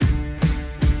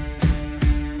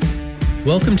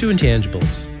Welcome to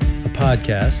Intangibles, a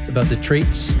podcast about the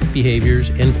traits, behaviors,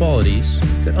 and qualities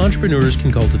that entrepreneurs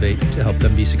can cultivate to help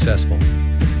them be successful.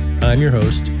 I'm your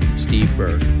host, Steve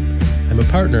Berg. I'm a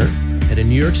partner at a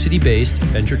New York City-based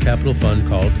venture capital fund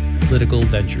called Political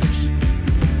Ventures.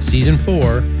 Season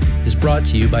 4 is brought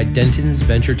to you by Dentons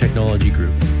Venture Technology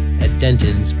Group at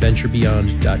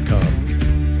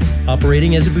dentonsventurebeyond.com.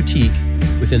 Operating as a boutique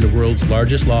within the world's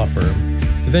largest law firm,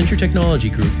 the Venture Technology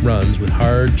Group runs with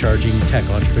hard-charging tech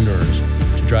entrepreneurs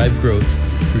to drive growth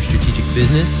through strategic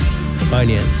business,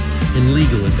 finance, and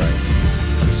legal advice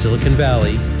from Silicon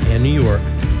Valley and New York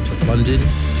to London,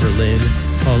 Berlin,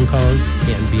 Hong Kong,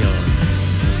 and beyond.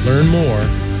 Learn more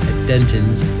at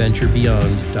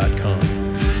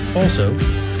dentonsventurebeyond.com. Also,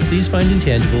 please find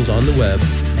Intangibles on the web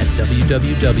at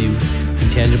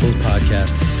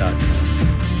www.intangiblespodcast.com.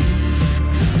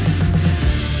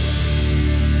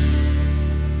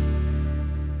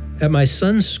 At my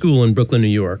son's school in Brooklyn, New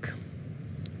York,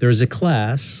 there is a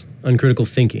class on critical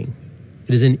thinking.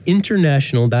 It is an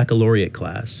international baccalaureate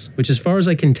class, which as far as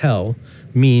I can tell,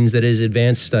 means that it is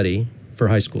advanced study for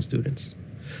high school students.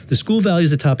 The school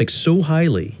values the topic so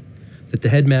highly that the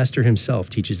headmaster himself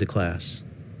teaches the class.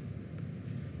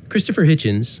 Christopher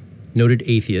Hitchens, noted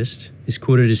atheist, is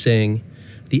quoted as saying,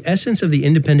 "The essence of the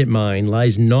independent mind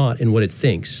lies not in what it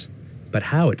thinks, but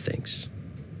how it thinks."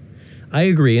 I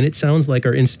agree, and it sounds like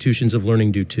our institutions of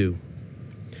learning do too.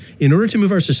 In order to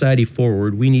move our society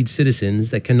forward, we need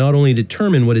citizens that can not only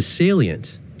determine what is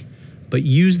salient, but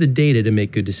use the data to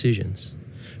make good decisions.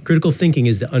 Critical thinking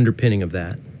is the underpinning of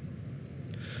that.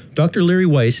 Dr. Larry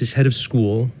Weiss is head of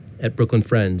school at Brooklyn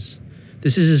Friends.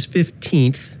 This is his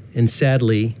 15th and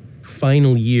sadly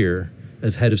final year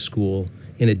of head of school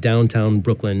in a downtown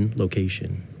Brooklyn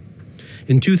location.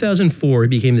 In 2004, he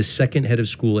became the second head of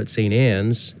school at St.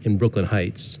 Anne's in Brooklyn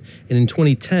Heights, and in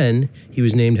 2010, he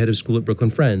was named head of school at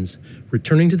Brooklyn Friends,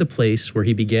 returning to the place where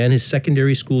he began his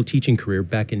secondary school teaching career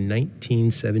back in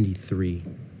 1973.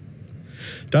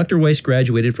 Dr. Weiss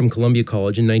graduated from Columbia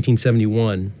College in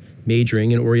 1971, majoring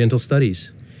in Oriental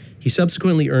Studies. He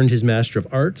subsequently earned his Master of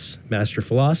Arts, Master of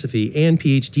Philosophy, and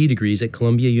PhD degrees at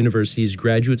Columbia University's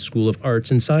Graduate School of Arts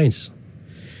and Science,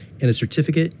 and a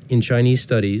certificate in Chinese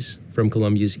Studies from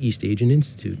Columbia's East Asian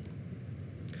Institute.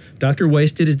 Dr.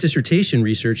 Weiss did his dissertation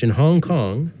research in Hong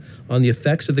Kong on the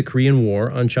effects of the Korean War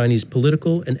on Chinese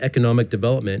political and economic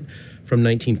development from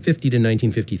 1950 to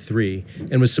 1953,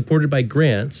 and was supported by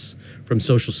grants from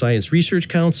Social Science Research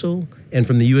Council and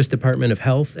from the U.S. Department of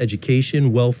Health,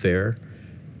 Education, Welfare,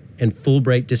 and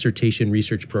Fulbright Dissertation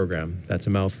Research Program. That's a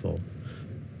mouthful.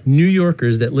 New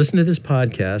Yorkers that listen to this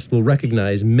podcast will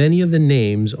recognize many of the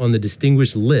names on the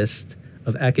distinguished list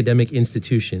of academic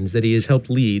institutions that he has helped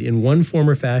lead in one form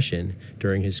or fashion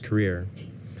during his career.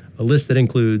 A list that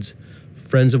includes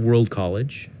Friends of World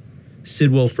College,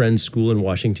 Sidwell Friends School in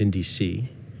Washington, D.C.,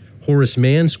 Horace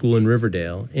Mann School in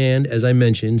Riverdale, and, as I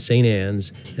mentioned, St.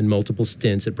 Anne's and multiple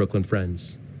stints at Brooklyn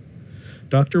Friends.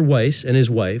 Dr. Weiss and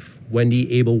his wife,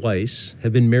 Wendy Abel Weiss,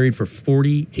 have been married for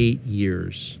 48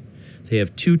 years. They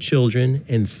have 2 children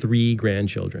and 3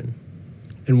 grandchildren.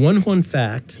 And one fun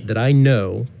fact that I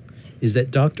know is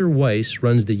that Dr. Weiss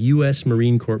runs the U.S.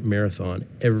 Marine Corps Marathon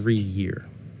every year.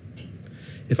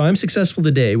 If I'm successful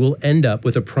today, we'll end up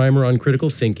with a primer on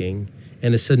critical thinking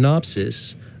and a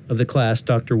synopsis of the class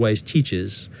Dr. Weiss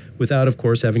teaches, without, of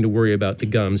course, having to worry about the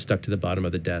gum stuck to the bottom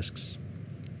of the desks.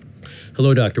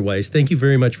 Hello, Dr. Weiss. Thank you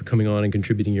very much for coming on and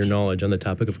contributing your knowledge on the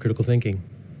topic of critical thinking.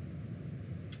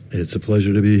 It's a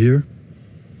pleasure to be here.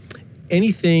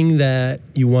 Anything that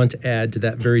you want to add to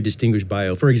that very distinguished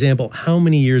bio? For example, how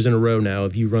many years in a row now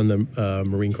have you run the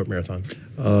Marine Corps Marathon?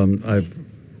 I've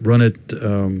run it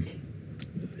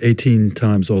 18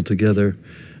 times altogether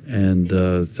and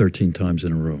 13 times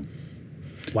in a row.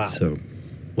 Wow.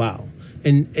 Wow.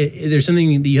 And there's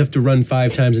something that you have to run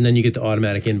 5 times and then you get the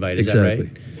automatic invite. Is that right?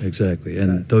 Exactly.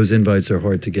 And those invites are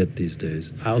hard to get these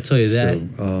days. I'll tell you that.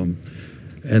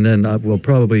 And then we'll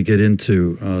probably get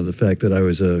into the fact that I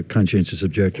was a conscientious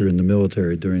objector in the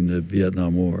military during the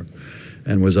Vietnam War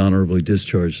and was honorably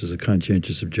discharged as a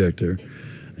conscientious objector.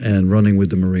 And running with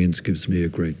the Marines gives me a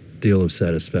great deal of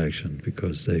satisfaction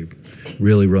because they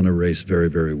really run a race very,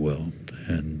 very well.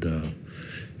 And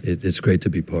it's great to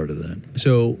be part of that.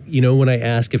 So, when I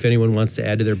ask if anyone wants to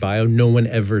add to their bio, no one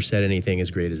ever said anything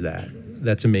as great as that.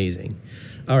 That's amazing.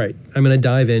 All right, I'm going to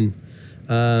dive in.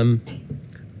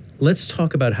 Let's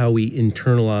talk about how we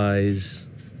internalize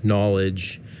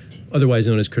knowledge, otherwise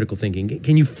known as critical thinking.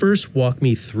 Can you first walk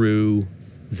me through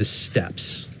the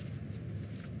steps?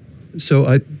 So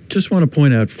I just want to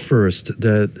point out first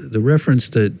that the reference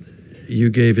that you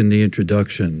gave in the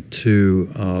introduction to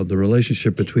the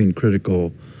relationship between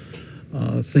critical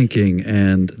thinking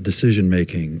and decision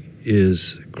making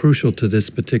is crucial to this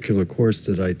particular course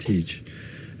that I teach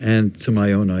and to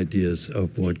my own ideas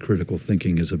of what critical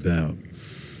thinking is about.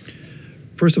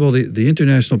 First of all, the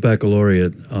International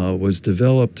Baccalaureate was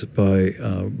developed by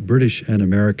British and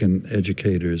American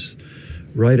educators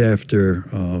right after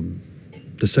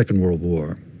the Second World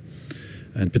War,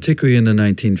 and particularly in the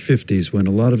 1950s when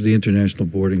a lot of the international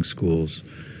boarding schools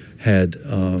had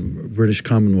British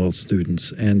Commonwealth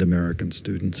students and American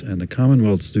students, and the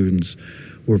Commonwealth students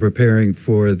were preparing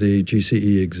for the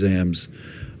GCE exams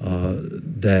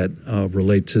that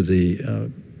relate to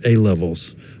the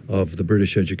A-levels of the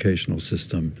British educational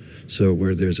system, so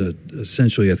where there's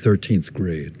essentially a 13th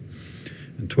grade.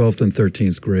 And 12th and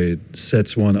 13th grade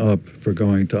sets one up for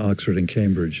going to Oxford and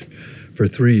Cambridge for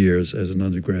 3 years as an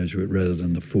undergraduate rather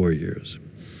than the 4 years.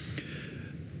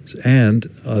 And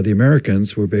the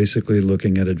Americans were basically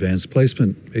looking at advanced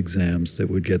placement exams that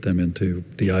would get them into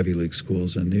the Ivy League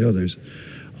schools and the others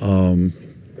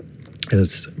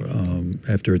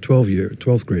after a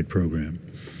 12th grade program.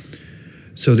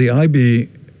 So the IB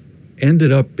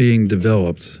ended up being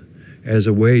developed as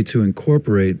a way to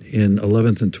incorporate in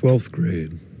 11th and 12th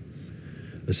grade,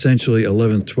 essentially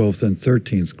 11th, 12th, and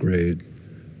 13th grade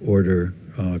order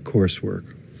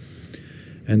coursework.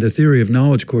 And the Theory of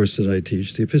Knowledge course that I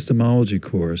teach, the epistemology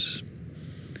course,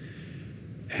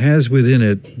 has within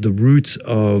it the roots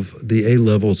of the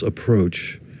A-levels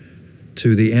approach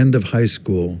to the end of high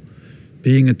school,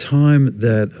 being a time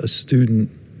that a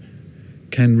student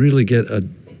can really get a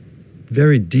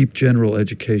very deep general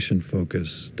education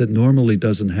focus that normally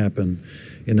doesn't happen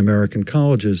in American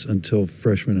colleges until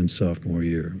freshman and sophomore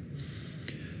year.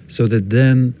 So that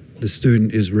then the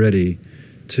student is ready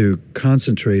to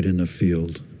concentrate in a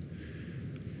field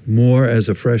more as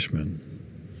a freshman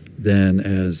than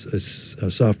as a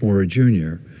sophomore or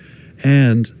junior.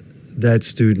 And that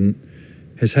student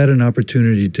has had an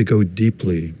opportunity to go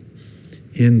deeply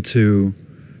into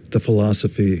the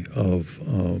philosophy of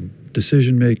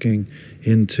decision-making,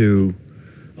 into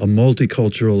a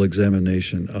multicultural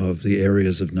examination of the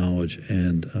areas of knowledge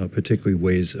and particularly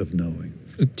ways of knowing.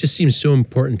 It just seems so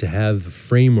important to have a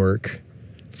framework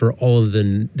for all of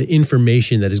the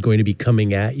information that is going to be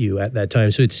coming at you at that time.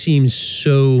 So it seems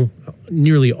so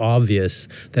nearly obvious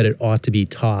that it ought to be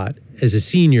taught as a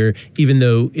senior, even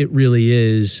though it really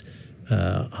is,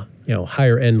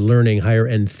 higher end learning, higher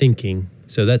end thinking.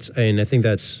 So I think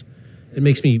that's.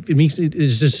 There's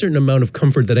just a certain amount of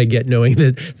comfort that I get knowing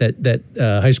that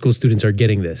high school students are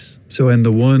getting this. So, and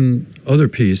the one other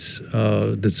piece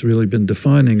that's really been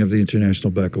defining of the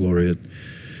International Baccalaureate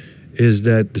is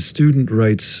that the student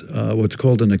writes what's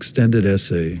called an extended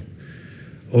essay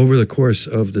over the course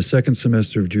of the second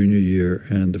semester of junior year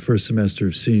and the first semester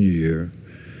of senior year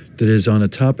that is on a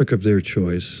topic of their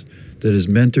choice, that is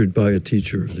mentored by a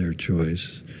teacher of their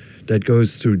choice, that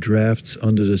goes through drafts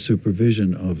under the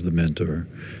supervision of the mentor.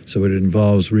 So it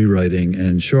involves rewriting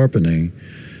and sharpening.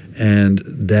 And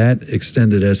that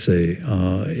extended essay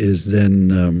is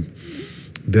then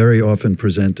very often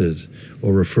presented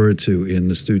or referred to in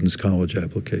the student's college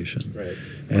application. Right.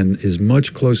 And is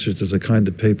much closer to the kind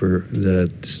of paper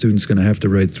that the student's going to have to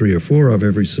write 3 or 4 of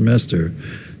every semester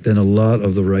than a lot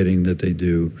of the writing that they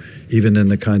do, even in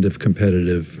the kind of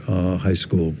competitive high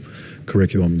school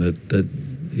curriculum that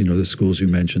the schools you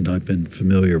mentioned I've been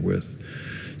familiar with.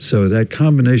 So that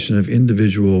combination of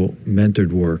individual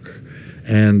mentored work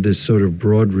and this sort of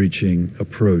broad-reaching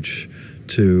approach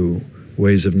to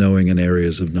ways of knowing and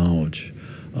areas of knowledge.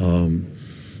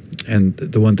 And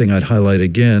the one thing I'd highlight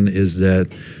again is that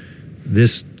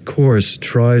this course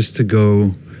tries to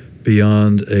go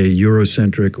beyond a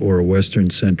Eurocentric or a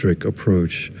Western-centric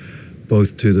approach,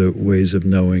 both to the ways of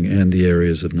knowing and the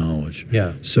areas of knowledge.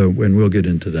 Yeah. So, and we'll get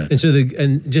into that.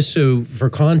 And just so for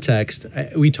context,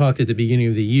 we talked at the beginning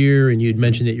of the year, and you'd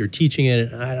mentioned that you're teaching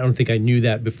it. I don't think I knew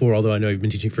that before, although I know you've been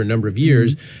teaching for a number of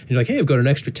years. Mm-hmm. And you're like, "Hey, I've got an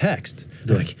extra text."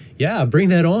 Yeah. I'm like, "Yeah, bring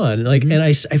that on." Like, mm-hmm. And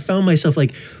I found myself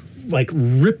like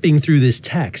ripping through this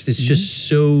text. It's just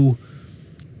so.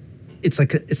 It's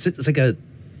like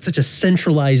such a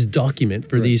centralized document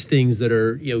for these things that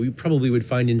are, we probably would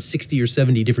find in 60 or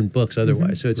 70 different books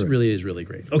otherwise. Mm-hmm. So it really is really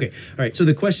great. Okay. All right. So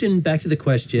back to the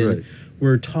question,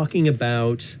 we're talking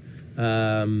about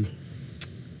the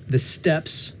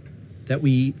steps that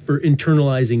for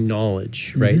internalizing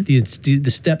knowledge, right? Mm-hmm. The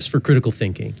steps for critical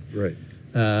thinking. Right.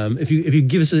 If you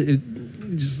give us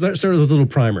start with a little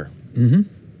primer. Mm-hmm.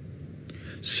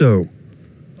 So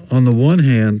on the one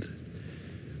hand,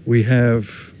 we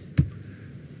have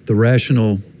the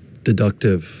rational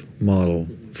deductive model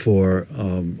for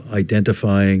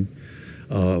identifying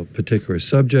a particular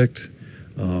subject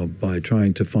by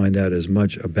trying to find out as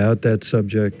much about that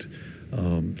subject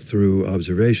through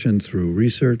observation, through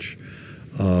research,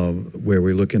 where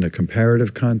we look in a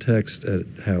comparative context at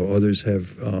how others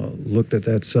have looked at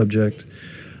that subject,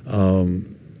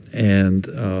 and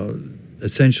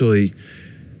essentially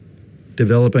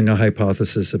developing a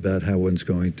hypothesis about how one's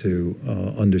going to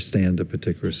understand a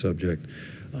particular subject,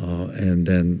 and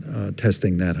then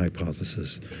testing that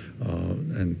hypothesis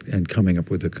and coming up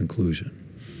with a conclusion.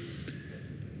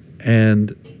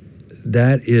 And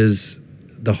that is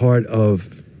the heart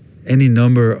of any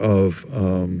number of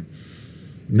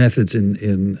methods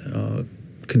in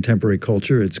contemporary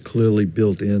culture. It's clearly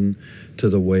built in to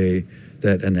the way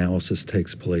that analysis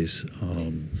takes place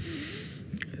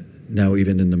now,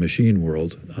 even in the machine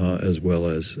world, as well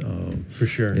as for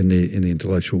sure in the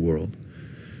intellectual world.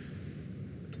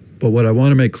 But what I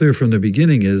want to make clear from the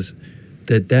beginning is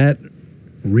that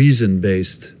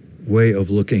reason-based way of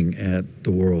looking at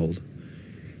the world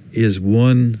is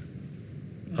one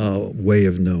way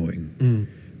of knowing,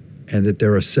 and that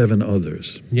there are 7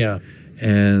 others. Yeah.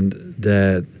 And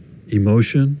that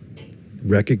emotion,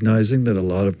 recognizing that a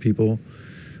lot of people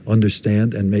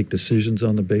understand and make decisions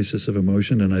on the basis of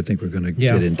emotion, and I think we're going to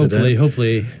get into that.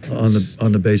 Hopefully.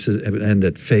 On the basis, and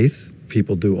that faith,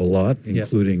 people do a lot,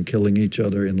 including killing each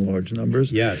other in large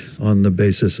numbers. Yes. On the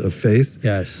basis of faith.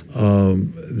 Yes.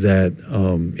 That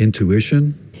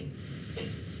intuition,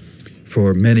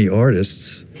 for many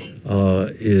artists,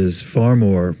 is far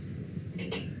more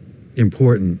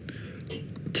important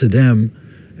to them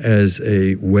as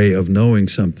a way of knowing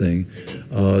something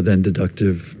than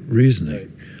deductive reasoning.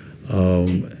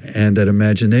 And that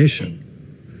imagination,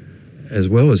 as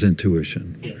well as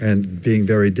intuition, and being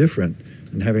very different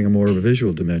and having a more of a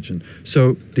visual dimension.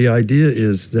 So the idea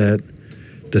is that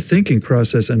the thinking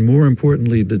process, and more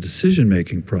importantly, the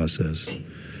decision-making process,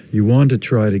 you want to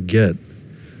try to get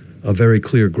a very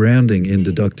clear grounding in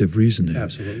deductive reasoning.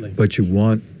 Absolutely. But you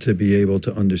want to be able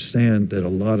to understand that a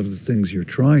lot of the things you're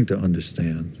trying to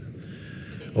understand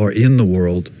are in the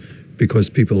world because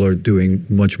people are doing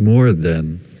much more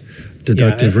than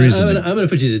deductive reasoning. I'm going to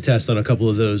put you to the test on a couple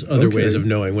of those other ways of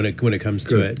knowing when it comes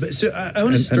to it. But so I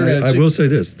want to start out. I will say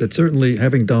this: that certainly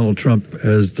having Donald Trump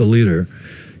as the leader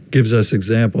gives us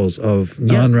examples of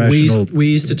non-rational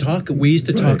ways to talk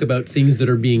about things that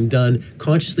are being done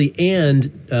consciously and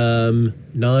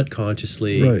not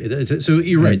consciously. Right. So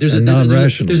you're right. There's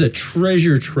a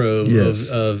treasure trove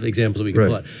of examples that we can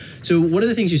pull out. So one of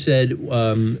the things you said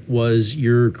was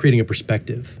you're creating a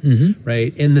perspective,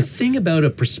 right? And the thing about a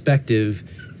perspective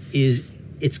is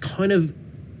it's kind of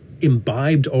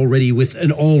imbibed already with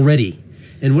an already.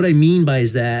 And what I mean by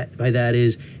that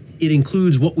is it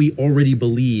includes what we already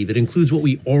believe. It includes what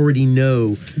we already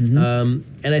know. And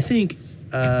I think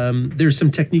there's some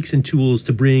techniques and tools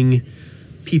to bring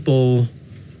people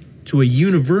to a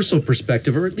universal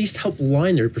perspective, or at least help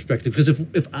line their perspective. Because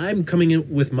if I'm coming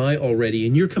in with my already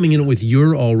and you're coming in with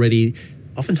your already,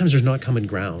 oftentimes there's not common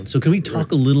ground. So can we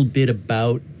talk a little bit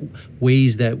about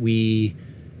ways that we,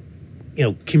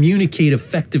 communicate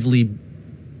effectively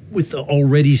with the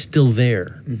already still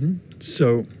there?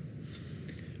 So,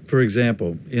 for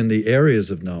example, in the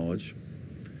areas of knowledge,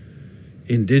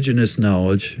 indigenous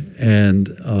knowledge and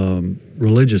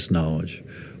religious knowledge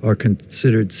are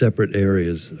considered separate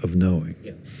areas of knowing.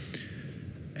 Yeah.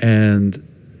 And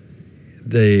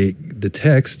the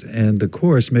text and the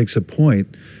course makes a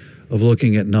point of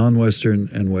looking at non-Western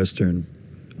and Western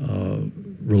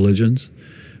religions,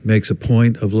 makes a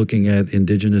point of looking at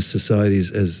indigenous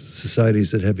societies as societies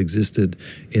that have existed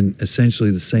in essentially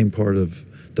the same part of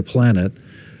the planet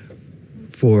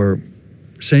for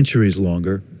centuries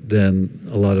longer than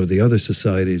a lot of the other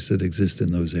societies that exist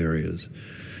in those areas.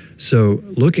 So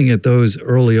looking at those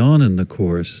early on in the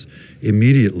course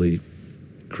immediately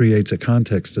creates a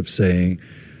context of saying,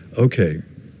 okay,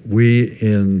 we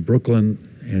in Brooklyn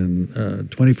in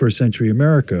 21st century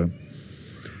America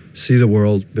see the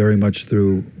world very much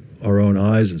through our own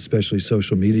eyes, and especially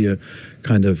social media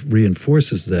kind of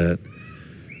reinforces that.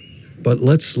 But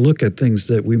let's look at things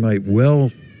that we might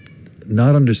well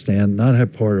not understand, not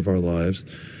have part of our lives.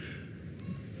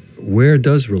 Where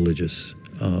does religious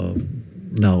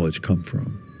knowledge come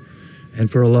from? And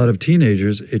for a lot of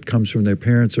teenagers, it comes from their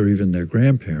parents or even their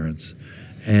grandparents.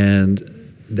 And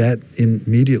that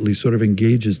immediately sort of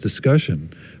engages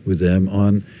discussion with them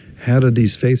on how do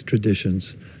these faith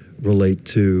traditions relate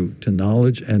to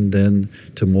knowledge, and then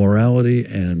to morality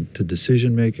and to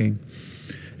decision making.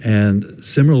 And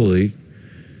similarly,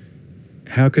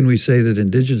 how can we say that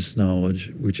indigenous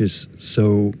knowledge, which is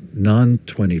so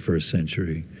non-21st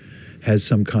century, has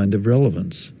some kind of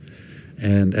relevance?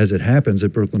 And as it happens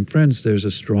at Brooklyn Friends, there's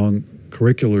a strong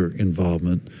curricular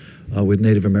involvement with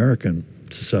Native American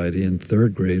Society in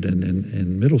third grade and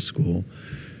in middle school.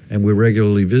 And we're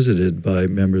regularly visited by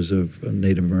members of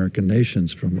Native American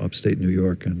nations from upstate New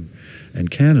York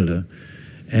and Canada.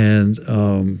 And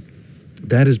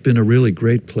that has been a really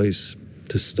great place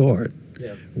to start,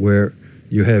 where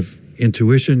you have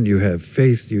intuition, you have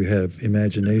faith, you have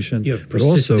imagination. You have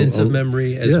persistence of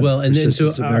memory as well. And then,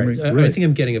 so right. I think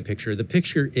I'm getting a picture. The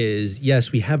picture is,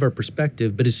 yes, we have our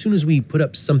perspective, but as soon as we put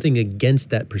up something against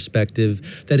that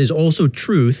perspective that is also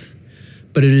truth,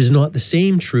 but it is not the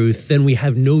same truth, then we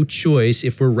have no choice,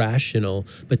 if we're rational,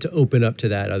 but to open up to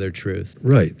that other truth.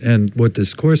 Right. And what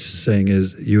this course is saying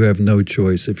is you have no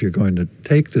choice if you're going to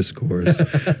take this course,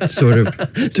 sort of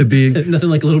to be... Nothing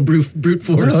like a little brute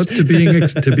force. Well, to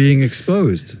being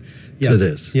exposed to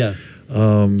this. Yeah.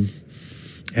 And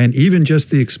even just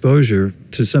the exposure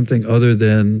to something other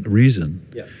than reason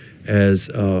as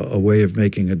a way of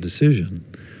making a decision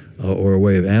or a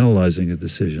way of analyzing a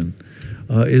decision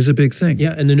is a big thing.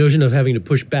 Yeah, and the notion of having to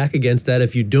push back against that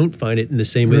if you don't find it in the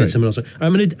same way that someone else.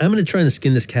 I'm gonna try and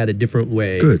skin this cat a different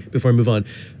way. Good. Before I move on.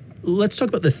 Let's talk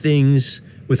about the things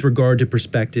with regard to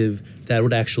perspective that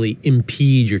would actually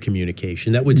impede your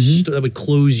communication, that would that would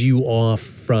close you off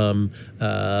from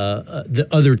the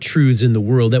other truths in the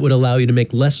world, that would allow you to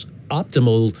make less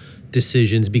optimal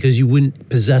decisions because you wouldn't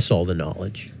possess all the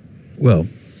knowledge. Well,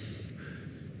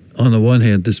 on the one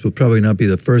hand, this will probably not be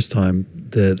the first time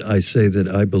that I say that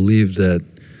I believe that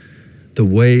the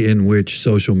way in which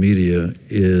social media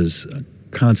is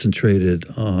concentrated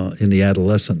in the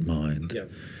adolescent mind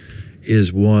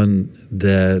is one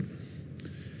that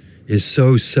is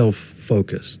so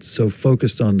self-focused, so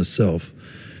focused on the self,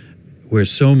 where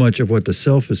so much of what the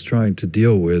self is trying to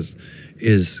deal with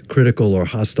is critical or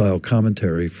hostile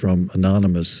commentary from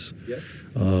anonymous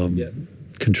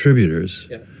contributors,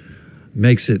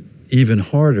 makes it even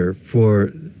harder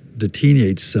for the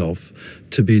teenage self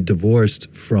to be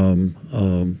divorced from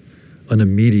an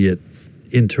immediate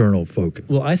internal focus.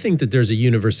 Well, I think that there's a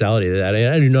universality to that.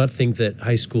 I do not think that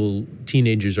high school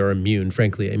teenagers are immune,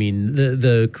 frankly. I mean,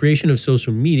 the creation of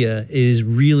social media is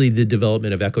really the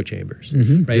development of echo chambers,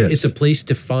 right? Yes. It's a place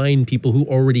to find people who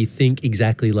already think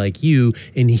exactly like you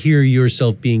and hear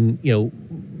yourself being,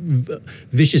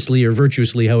 viciously or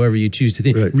virtuously, however you choose to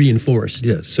think, reinforced.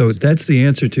 Yes, so that's the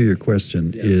answer to your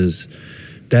question, is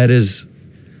that is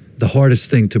the hardest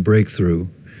thing to break through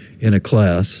in a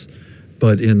class.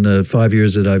 But in the 5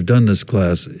 years that I've done this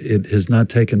class, it has not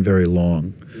taken very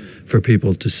long for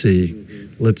people to see,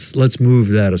 let's move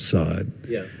that aside.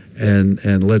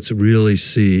 And let's really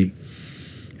see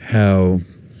how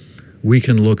we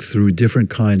can look through different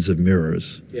kinds of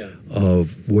mirrors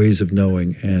of ways of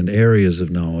knowing and areas of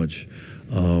knowledge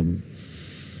in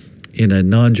a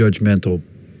non-judgmental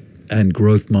and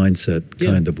growth mindset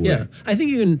kind of way. Yeah, I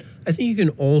think you can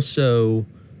also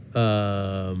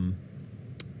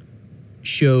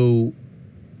show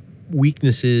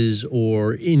weaknesses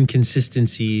or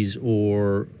inconsistencies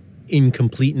or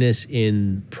incompleteness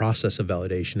in process of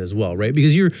validation as well, right?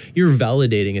 Because you're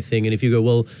validating a thing, and if you go,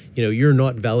 well, you're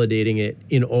not validating it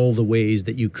in all the ways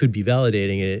that you could be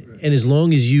validating it, and as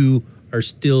long as you are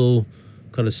still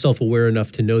kind of self-aware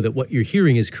enough to know that what you're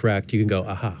hearing is correct, you can go,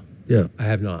 aha, I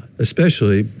have not.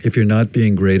 Especially if you're not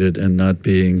being graded and not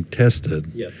being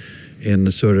tested in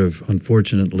the sort of,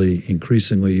 unfortunately,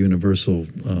 increasingly universal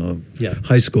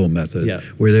high school method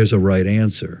where there's a right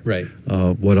answer. Right.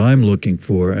 What I'm looking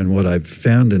for and what I've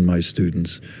found in my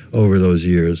students over those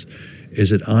years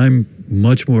is that I'm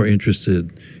much more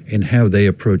interested in how they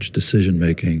approach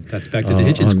decision-making. That's back to the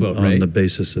Hitchens quote, right? On the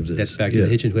basis of this. That's back to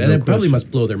the Hitchens quote. And that probably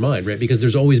must blow their mind, right? Because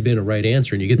there's always been a right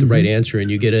answer, and you get the right answer, and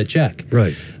you get a check.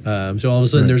 Right. So all of a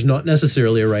sudden, there's not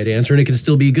necessarily a right answer, and it can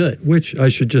still be good. Which I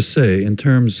should just say, in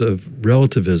terms of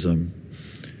relativism,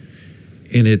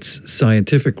 in its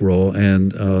scientific role,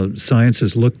 and science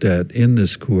is looked at in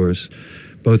this course,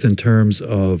 both in terms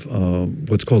of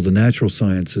what's called the natural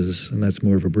sciences, and that's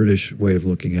more of a British way of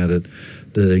looking at it,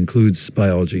 that includes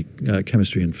biology,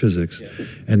 chemistry, and physics,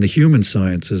 and the human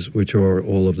sciences, which are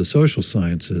all of the social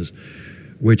sciences,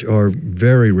 which are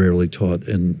very rarely taught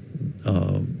in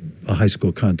a high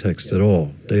school context at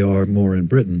all. They are more in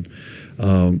Britain.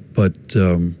 But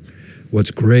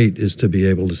what's great is to be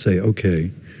able to say,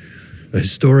 okay, a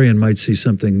historian might see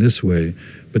something this way,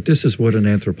 But this is what an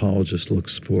anthropologist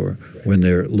looks for when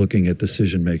they're looking at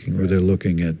decision making or they're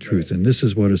looking at truth. And this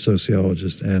is what a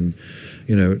sociologist and,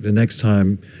 the next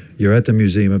time you're at the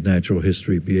Museum of Natural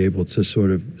History, be able to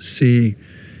sort of see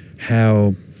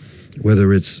how,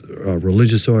 whether it's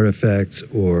religious artifacts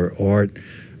or art,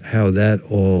 how that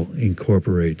all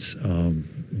incorporates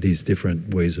these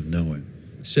different ways of knowing.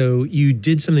 So you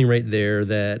did something right there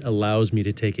that allows me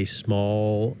to take a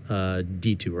small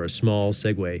detour, a small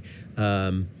segue,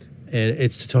 and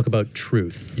it's to talk about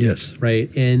truth. Yes. Right?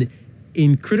 And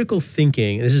in critical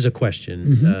thinking, this is a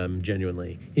question,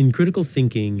 genuinely. In critical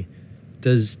thinking,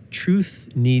 does truth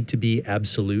need to be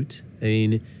absolute? I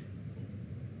mean,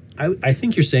 I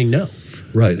think you're saying no.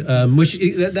 Right. Which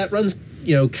that runs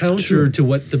counter to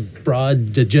what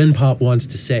the Gen Pop wants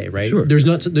to say, right? Sure. There's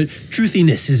not the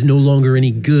truthiness is no longer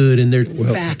any good, and their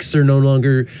facts are no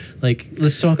longer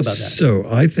Let's talk about that. So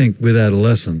I think with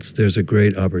adolescence, there's a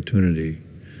great opportunity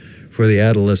for the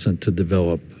adolescent to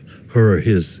develop her or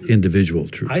his individual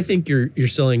truth. I think you're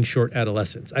selling short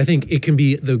adolescence. I think it can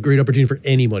be the great opportunity for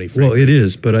anybody. Well, it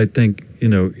is, but I think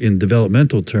in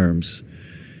developmental terms,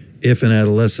 if an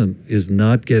adolescent is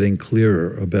not getting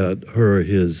clearer about her or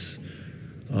his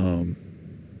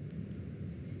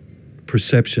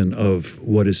perception of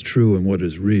what is true and what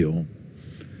is real,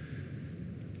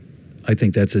 I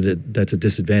think that's a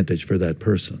disadvantage for that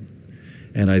person.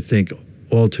 And I think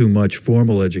all too much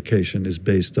formal education is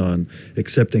based on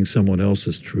accepting someone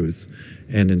else's truth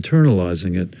and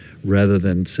internalizing it rather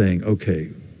than saying, okay,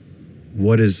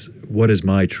 what is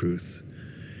my truth?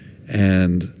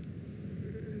 And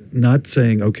not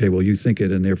saying, okay, well, you think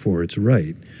it and therefore it's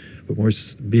right, but more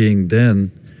being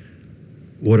then,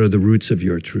 what are the roots of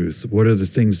your truth? What are the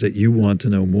things that you want to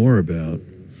know more about?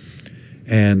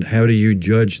 And how do you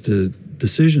judge the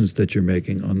decisions that you're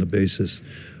making on the basis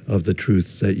of the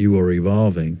truths that you are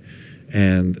evolving?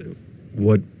 And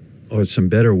what are some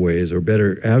better ways or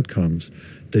better outcomes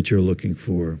that you're looking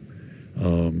for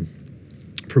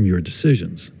from your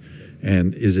decisions?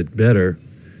 And is it better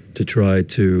to try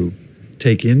to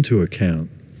take into account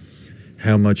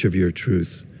how much of your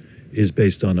truth is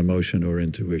based on emotion or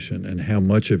intuition, and how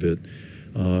much of it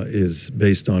is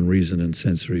based on reason and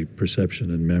sensory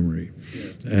perception and memory?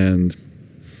 And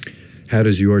how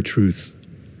does your truth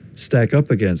stack up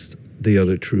against the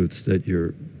other truths that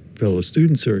your fellow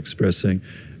students are expressing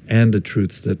and the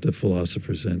truths that the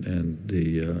philosophers and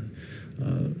the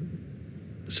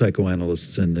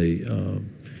psychoanalysts and the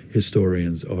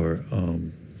historians are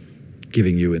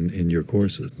giving you in your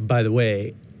courses? By the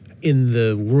way, in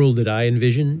the world that I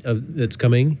envision that's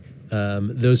coming,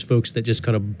 those folks that just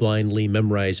kind of blindly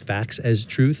memorize facts as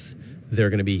truth,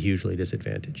 they're going to be hugely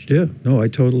disadvantaged. Yeah, no, I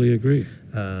totally agree.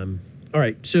 All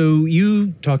right, so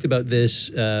you talked about this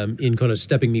in kind of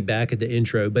stepping me back at the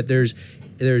intro, but there's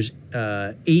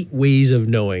 8 ways of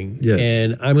knowing, yes.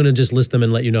 And I'm going to just list them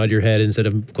and let you nod your head instead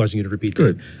of causing you to repeat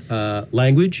Good. them.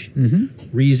 Language,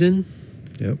 reason,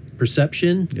 Yep.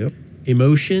 perception, Yep.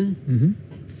 emotion,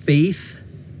 faith,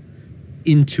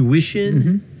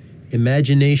 intuition,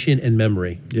 imagination, and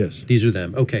memory. Yes. These are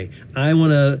them. Okay. I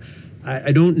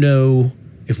don't know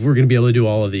if we're going to be able to do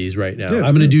all of these right now. Yeah.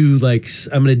 I'm going to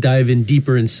I'm going to dive in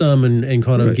deeper in some and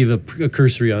kind of Right. give a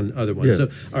cursory on other ones. Yeah. So,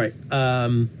 all right.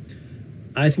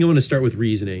 I think I want to start with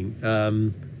reasoning.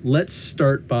 Let's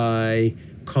start by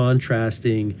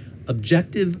contrasting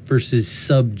objective versus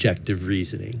subjective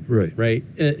reasoning. Right. Right.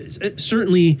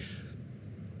 Certainly,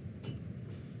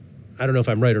 I don't know if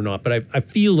I'm right or not, but I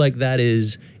feel like that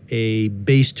is a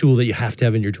base tool that you have to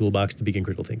have in your toolbox to begin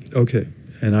critical thinking. Okay,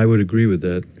 and I would agree with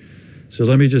that. So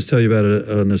let me just tell you about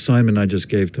an assignment I just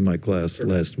gave to my class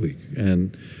last week.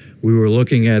 And we were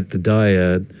looking at the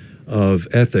dyad of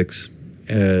ethics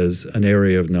as an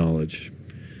area of knowledge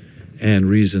and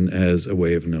reason as a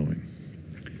way of knowing.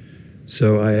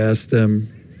 So I asked them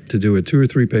to do a 2 or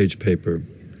 3 page paper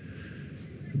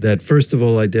that first of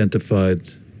all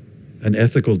identified an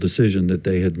ethical decision that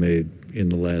they had made in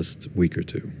the last week or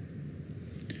two.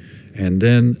 And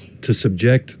then to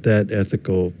subject that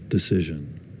ethical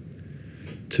decision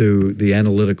to the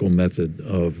analytical method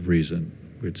of reason,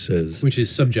 which is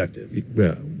subjective.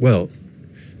 Well,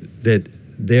 that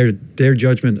their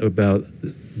judgment about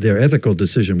their ethical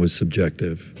decision was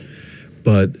subjective,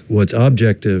 but what's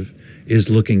objective is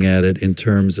looking at it in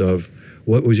terms of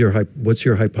what's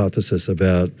your hypothesis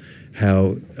about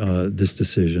how this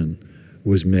decision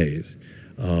was made.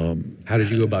 How did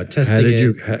you go about testing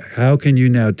it? How can you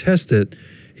now test it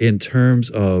in terms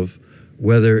of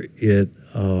whether it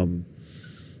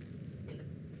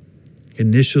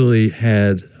initially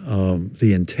had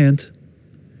the intent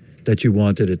that you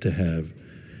wanted it to have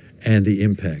and the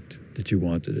impact that you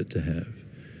wanted it to have.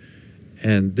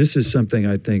 And this is something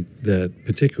I think that,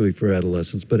 particularly for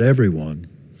adolescents, but everyone,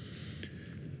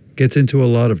 gets into a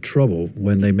lot of trouble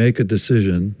when they make a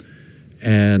decision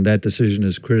and that decision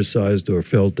is criticized or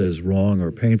felt as wrong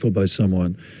or painful by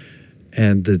someone.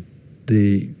 And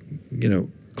the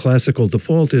classical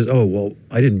default is, oh, well,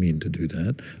 I didn't mean to do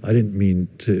that. I didn't mean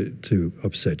to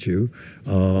upset you.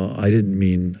 I didn't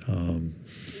mean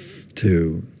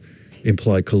to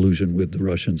imply collusion with the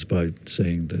Russians by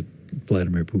saying that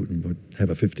Vladimir Putin would have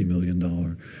a $50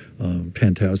 million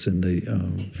penthouse in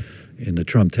the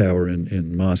Trump Tower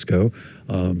in Moscow.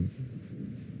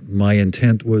 My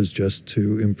intent was just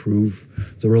to improve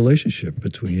the relationship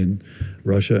between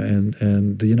Russia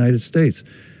and the United States.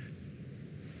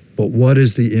 But what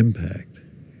is the impact?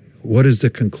 What is the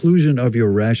conclusion of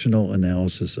your rational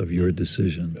analysis of your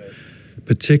decision? Right.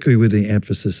 Particularly with the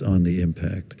emphasis on the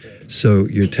impact. Right. So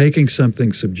you're taking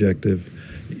something subjective,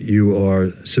 you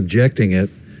are subjecting it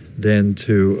then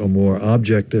to a more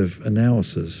objective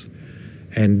analysis.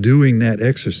 And doing that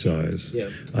exercise,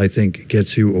 I think,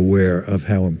 gets you aware of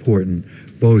how important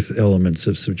both elements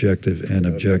of subjective and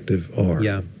objective are.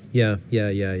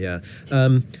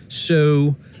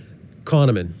 So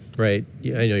Kahneman, right?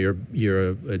 I know you're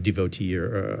a devotee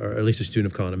or at least a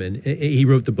student of Kahneman. He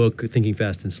wrote the book Thinking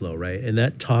Fast and Slow, right? And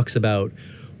that talks about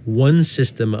one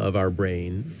system of our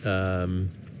brain,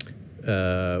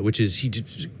 which is he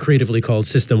creatively called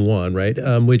System 1, right?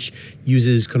 Which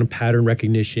uses kind of pattern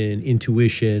recognition,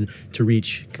 intuition to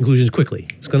reach conclusions quickly.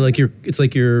 It's kind of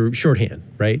like your shorthand,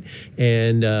 right?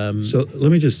 And so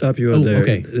let me just stop you on there,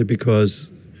 okay. Because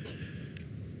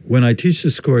when I teach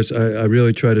this course, I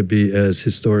really try to be as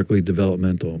historically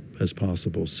developmental as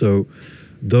possible. So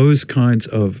those kinds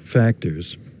of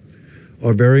factors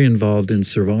are very involved in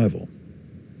survival.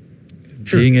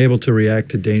 Sure. Being able to react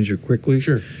to danger quickly,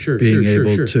 being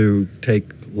able to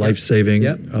take life-saving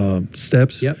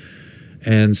steps. Yep.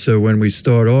 And so when we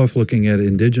start off looking at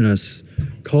indigenous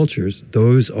cultures,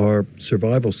 those are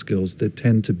survival skills that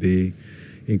tend to be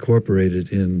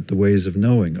incorporated in the ways of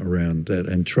knowing around that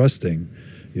and trusting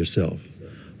yourself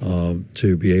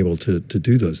to be able to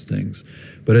do those things.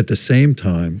 But at the same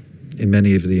time, in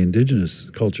many of the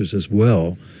indigenous cultures as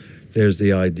well, there's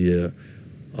the idea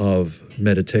of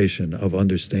meditation, of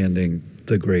understanding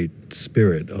the great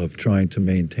spirit, of trying to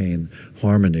maintain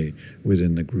harmony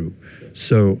within the group.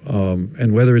 So,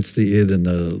 and whether it's the id and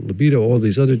the libido, all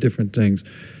these other different things,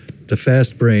 the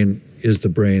fast brain is the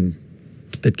brain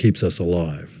that keeps us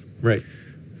alive. Right.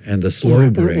 And the slow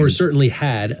brain... Or certainly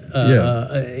had,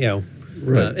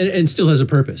 Right. And still has a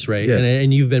purpose, right? Yeah.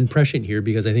 And you've been prescient here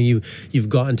because I think you've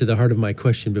gotten to the heart of my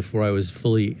question before I was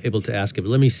fully able to ask it. But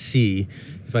let me see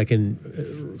if I can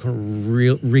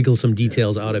wriggle some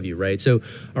details out of you, right? So,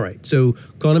 all right. So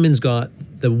Kahneman's got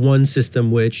the one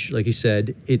system which, like you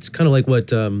said, it's kind of like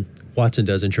what Watson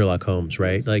does in Sherlock Holmes,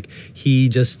 right? Like he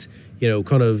just,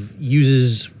 kind of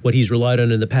uses what he's relied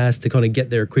on in the past to kind of get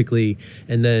there quickly,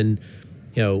 and then,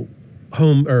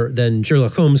 then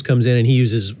Sherlock Holmes comes in and he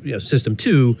uses System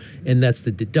 2, and that's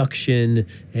the deduction,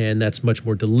 and that's much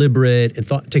more deliberate and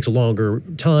takes a longer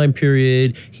time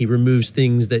period. He removes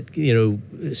things that,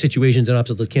 situations and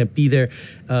obstacles that can't be there.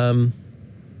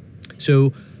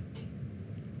 So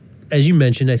as you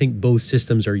mentioned, I think both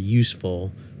systems are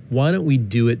useful. Why don't we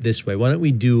do it this way? Why don't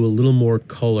we do a little more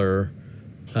color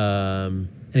and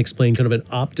explain kind of an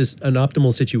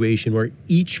optimal situation where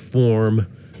each form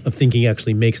of thinking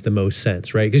actually makes the most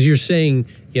sense, right? Because you're saying,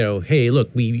 hey, look,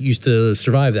 we used to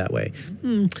survive that way.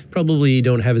 Probably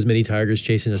don't have as many tigers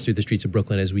chasing us through the streets of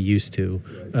Brooklyn as we used to,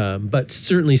 but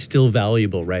certainly still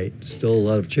valuable, right? Still a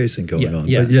lot of chasing going on.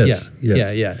 Yeah, but yes.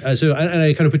 So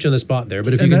I kind of put you on the spot there,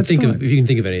 but if you can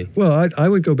think of any. Well, I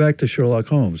would go back to Sherlock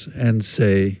Holmes and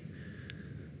say,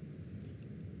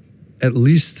 at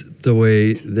least the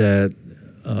way that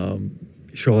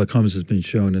Sherlock Holmes has been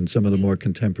shown in some of the more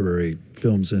contemporary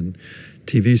films and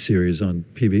TV series on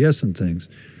PBS and things,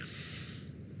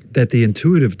 that the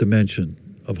intuitive dimension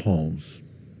of Holmes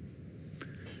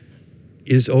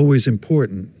is always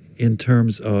important in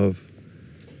terms of,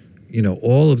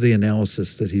 all of the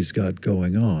analysis that he's got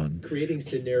going on. Creating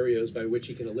scenarios by which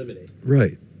he can eliminate.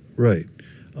 Right.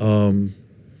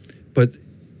 But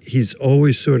he's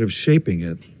always sort of shaping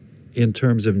it in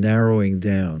terms of narrowing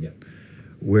down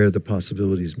where the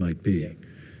possibilities might be.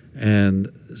 And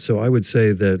so I would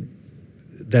say that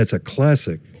that's a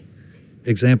classic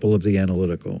example of the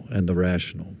analytical and the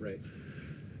rational. Right.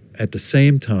 At the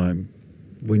same time,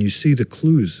 when you see the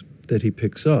clues that he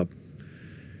picks up,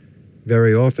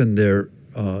 very often they're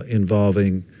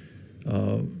involving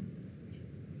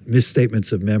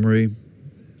misstatements of memory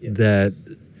that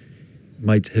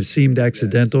might have seemed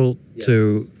accidental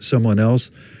to someone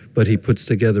else, but he puts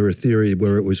together a theory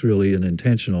where it was really an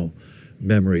intentional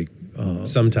memory.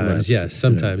 Sometimes, lapse, yes,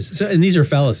 sometimes. So, and these are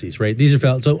fallacies, right? These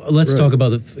are So let's talk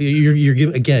about you're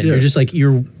giving again. Yeah.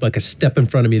 You're like a step in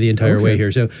front of me the entire way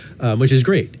here. So, which is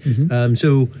great.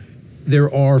 So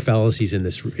there are fallacies in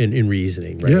this in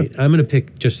reasoning, right? Yeah. I'm going to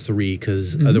pick just 3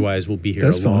 because otherwise we'll be here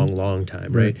That's a fine. long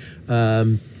time, right?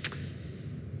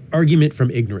 Argument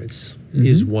from ignorance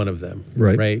is one of them,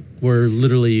 right? Where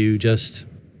literally you just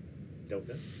don't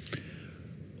know.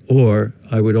 Or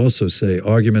I would also say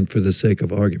argument for the sake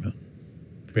of argument.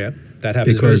 Yeah, that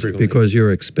happens very frequently. Because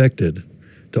you're expected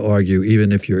to argue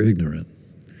even if you're ignorant.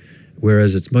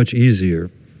 Whereas it's much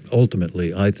easier,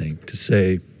 ultimately, I think, to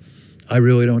say, I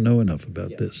really don't know enough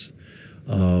about this.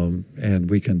 And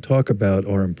we can talk about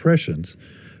our impressions,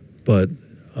 but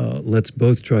let's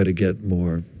both try to get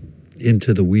more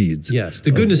into the weeds. Yes,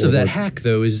 the goodness of that hack,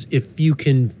 though, is if you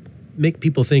can make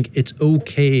people think it's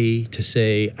okay to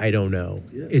say, I don't know.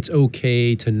 Yeah. It's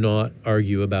okay to not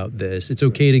argue about this. It's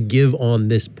okay to give on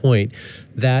this point.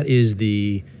 That is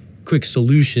the quick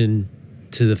solution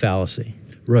to the fallacy.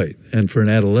 Right. And for an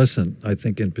adolescent, I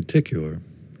think in particular,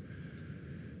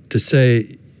 to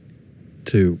say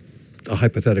to a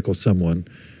hypothetical someone,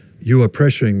 you are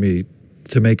pressuring me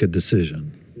to make a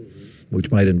decision,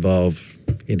 which might involve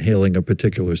inhaling a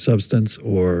particular substance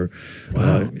or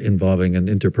involving an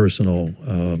interpersonal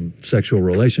sexual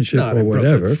relationship or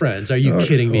whatever. With friends, are you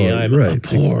kidding me? I'm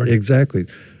abhorred. Exactly.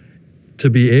 To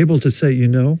be able to say,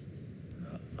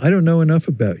 I don't know enough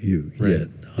about you yet.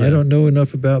 Yeah. I don't know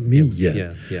enough about me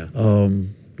yet.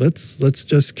 Let's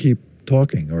just keep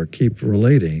talking or keep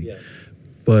relating. Yeah.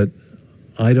 But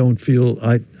I don't feel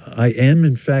I am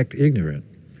in fact ignorant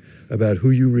about who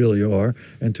you really are,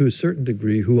 and to a certain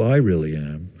degree, who I really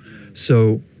am.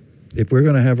 So if we're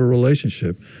going to have a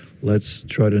relationship, let's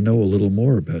try to know a little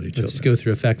more about each other. Let's go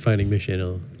through a fact-finding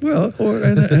mission. Well,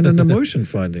 and an emotion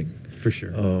finding. For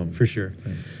sure, for sure.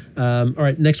 All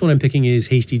right, next one I'm picking is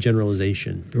hasty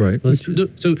generalization. Right.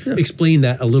 Explain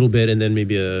that a little bit, and then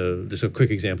maybe just a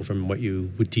quick example from what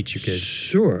you would teach your kids.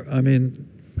 Sure. I mean,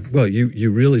 well,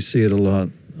 you really see it a lot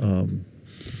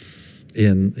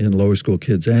in lower school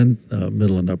kids and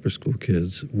middle and upper school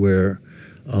kids, where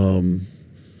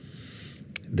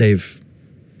they've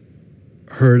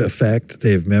heard a fact,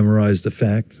 they've memorized a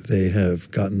fact, they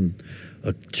have gotten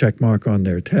a check mark on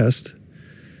their test,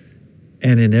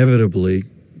 and inevitably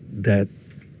that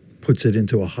puts it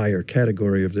into a higher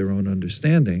category of their own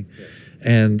understanding,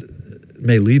 and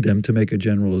may lead them to make a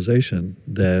generalization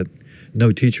that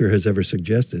no teacher has ever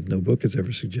suggested, no book has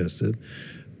ever suggested,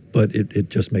 but it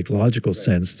just makes logical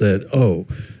sense that,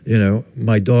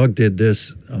 my dog did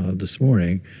this this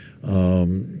morning,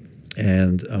 and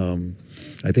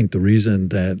I think the reason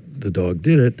that the dog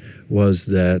did it was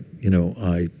that,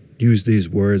 I used these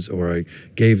words or I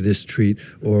gave this treat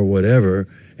or whatever,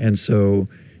 and so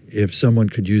if someone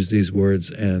could use these words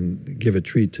and give a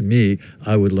treat to me,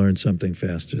 I would learn something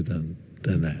faster than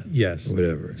that. Yes.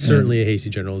 Whatever. Certainly a hasty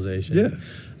generalization. Yeah.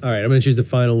 All right, I'm going to choose the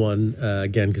final one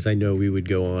again because I know we would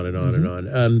go on and on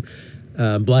and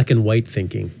on. Black and white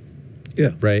thinking.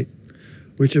 Yeah. Right?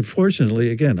 Which, unfortunately,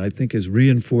 again, I think is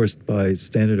reinforced by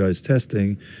standardized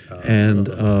testing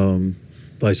and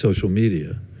by social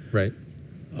media. Right.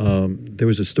 There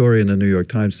was a story in the New York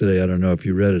Times today, I don't know if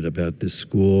you read it, about this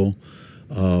school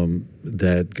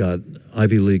that got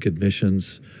Ivy League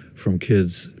admissions from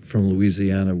kids from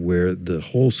Louisiana, where the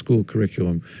whole school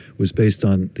curriculum was based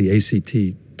on the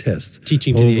ACT test.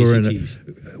 Teaching to the ACTs.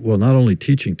 Well, not only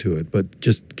teaching to it, but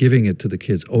just giving it to the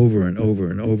kids over and over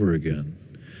and over again.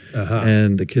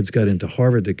 And the kids got into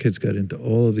Harvard, the kids got into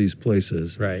all of these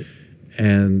places. Right.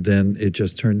 And then it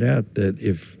just turned out that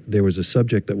if there was a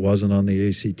subject that wasn't on the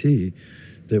ACT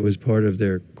that was part of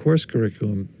their course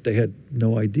curriculum, they had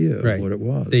no idea of what it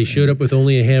was. They showed up with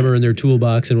only a hammer in their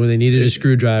toolbox, and when they needed a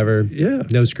screwdriver,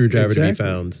 no screwdriver to be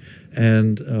found.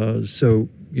 And so,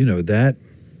 that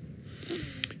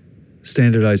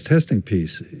standardized testing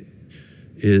piece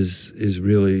is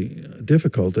really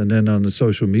difficult. And then on the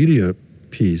social media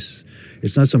piece,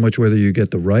 it's not so much whether you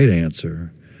get the right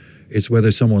answer, it's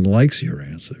whether someone likes your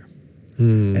answer.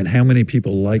 And how many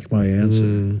people like my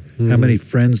answer? How many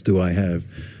friends do I have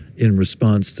in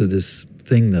response to this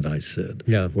thing that I said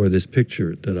or this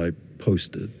picture that I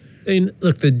posted? And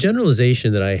look, the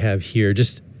generalization that I have here,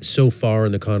 just so far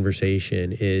in the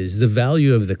conversation, is the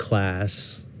value of the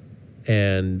class,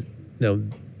 and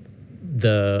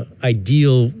the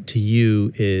ideal to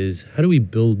you is, how do we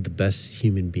build the best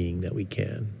human being that we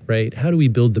can, right? How do we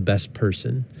build the best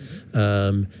person?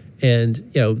 And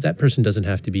that person doesn't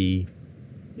have to be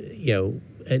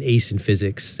an ace in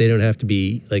physics. They don't have to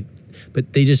be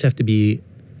but they just have to be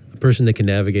a person that can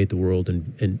navigate the world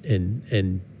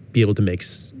and be able to make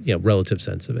relative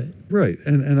sense of it. Right,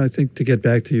 and I think to get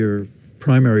back to your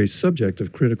primary subject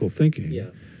of critical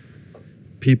thinking,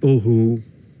 people who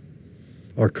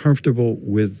are comfortable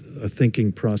with a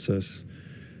thinking process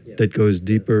that goes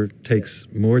deeper, takes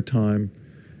more time,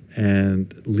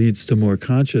 and leads to more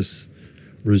conscious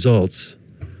results,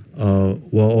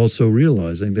 while also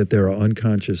realizing that there are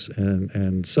unconscious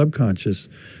and subconscious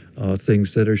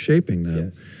things that are shaping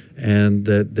them, and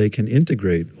that they can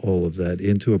integrate all of that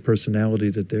into a personality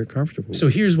that they're comfortable So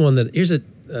with. here's a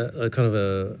kind of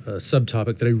a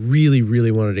subtopic that I really,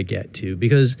 really wanted to get to,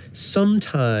 because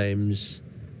sometimes,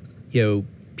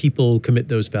 people commit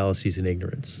those fallacies in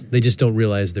ignorance. They just don't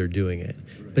realize they're doing it.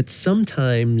 But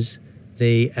sometimes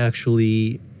they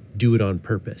actually do it on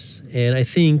purpose. And I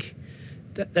think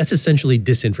that's essentially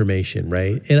disinformation,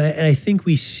 right? And I think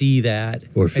we see that.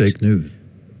 Or fake news.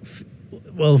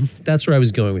 Well, that's where I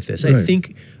was going with this. Right.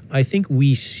 I think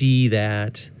we see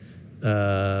that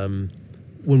when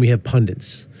we have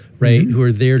pundits, right, who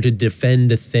are there to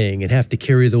defend a thing and have to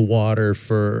carry the water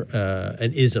for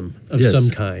an ism of some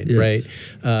kind, right?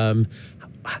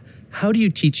 How do you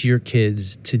teach your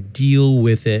kids to deal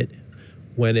with it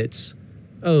when it's,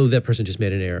 oh, that person just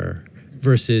made an error,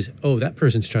 versus, oh, that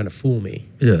person's trying to fool me?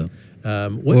 Yeah.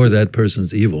 Or that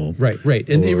person's evil. Right.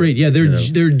 And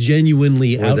they're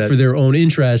genuinely out for their own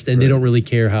interest, and they don't really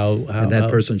care how and that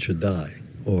person should die,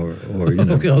 or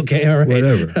okay, all right,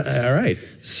 whatever. All right.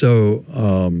 So,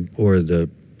 or the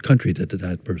country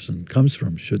that person comes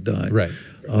from should die. Right.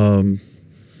 And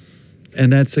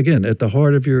that's, again, at the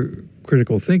heart of your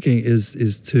critical thinking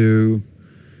is to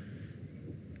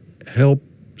help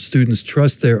students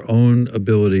trust their own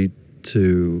ability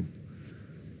to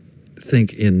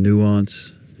think in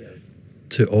nuance,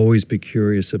 to always be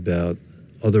curious about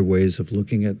other ways of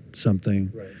looking at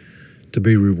something, to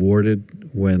be rewarded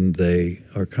when they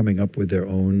are coming up with their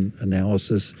own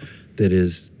analysis that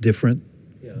is different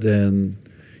than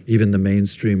even the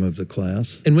mainstream of the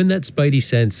class. And when that spidey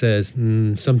sense says,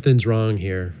 something's wrong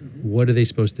here, what are they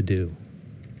supposed to do?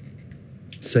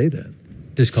 Say that.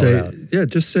 Just call it out. Yeah,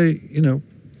 just say,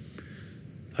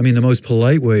 I mean, the most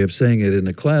polite way of saying it in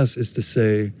the class is to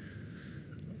say,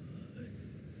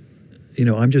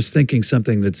 I'm just thinking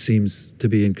something that seems to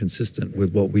be inconsistent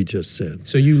with what we just said.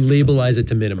 So you labelize it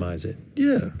to minimize it.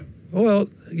 Yeah. Well,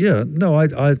 yeah. No,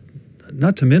 I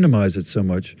not to minimize it so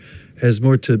much as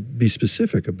more to be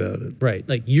specific about it. Right.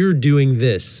 Like, you're doing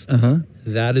this. Uh-huh.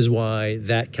 That is why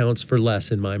that counts for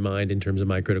less in my mind in terms of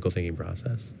my critical thinking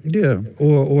process. Yeah.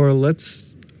 Or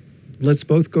let's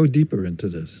both go deeper into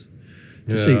this.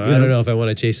 I don't know if I want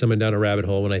to chase someone down a rabbit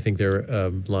hole when I think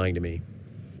they're lying to me.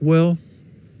 Well,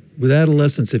 with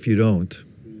adolescents, if you don't,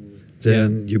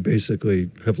 then you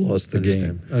basically have lost the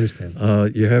game.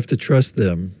 Understand. You have to trust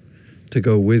them to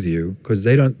go with you, because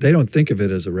they don't think of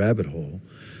it as a rabbit hole.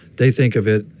 They think of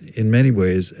it in many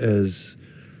ways as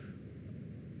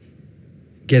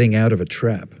getting out of a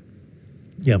trap.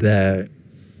 Yeah. That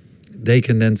they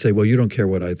can then say, well, you don't care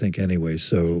what I think anyway,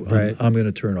 so I'm going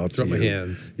to turn off Throw to my you.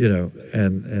 hands.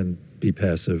 And be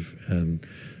passive and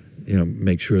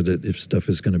make sure that if stuff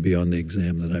is going to be on the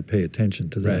exam, that I pay attention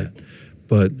to that.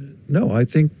 But no, I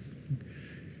think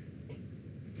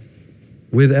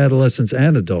with adolescents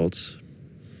and adults,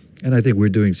 and I think we're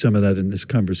doing some of that in this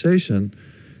conversation,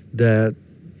 that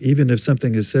even if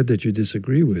something is said that you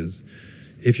disagree with,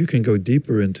 if you can go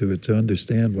deeper into it to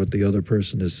understand what the other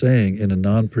person is saying in a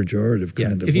non-pejorative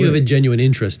kind of way. If you have a genuine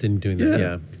interest in doing that,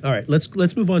 Yeah. All right,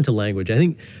 let's move on to language. I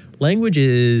think language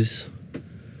is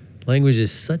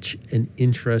such an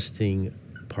interesting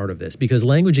part of this, because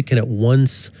language, it can at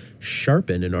once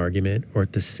sharpen an argument, or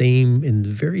in the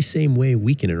very same way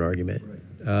weaken an argument.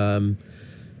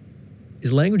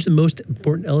 Is language the most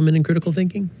important element in critical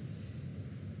thinking?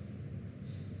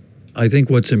 I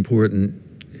think what's most important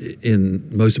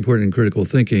in critical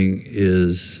thinking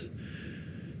is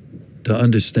to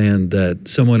understand that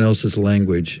someone else's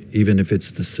language, even if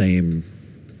it's the same,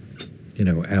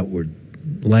 outward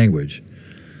language,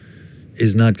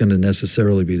 is not going to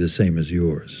necessarily be the same as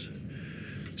yours.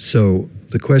 So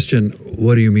the question,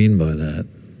 what do you mean by that,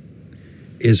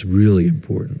 is really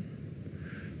important,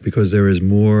 because there is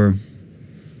more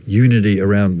unity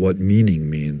around what meaning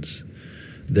means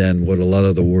than what a lot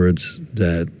of the words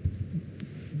that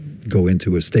go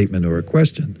into a statement or a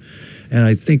question. And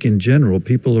I think in general,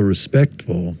 people are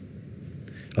respectful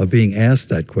of being asked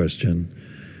that question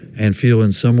and feel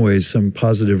in some ways some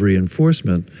positive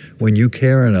reinforcement when you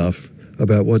care enough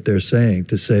about what they're saying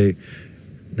to say,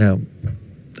 now,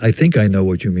 I think I know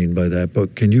what you mean by that,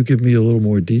 but can you give me a little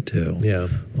more detail Yeah.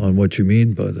 on what you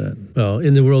mean by that? Well,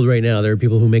 in the world right now, there are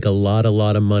people who make a lot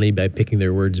of money by picking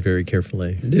their words very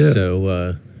carefully. Yeah.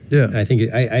 So Yeah. I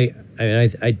think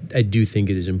I do think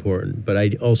it is important, but I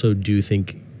also do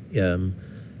think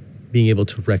being able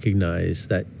to recognize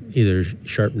that either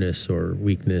sharpness or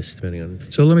weakness, depending on.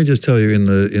 So let me just tell you,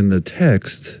 in the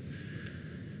text,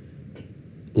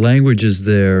 language is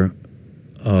there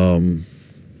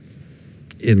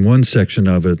in one section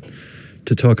of it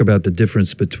to talk about the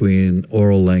difference between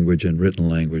oral language and written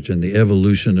language and the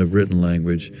evolution of written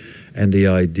language and the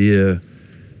idea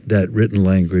that written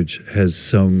language has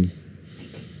some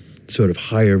sort of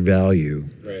higher value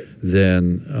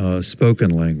than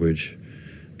spoken language,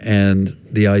 and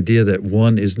the idea that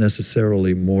one is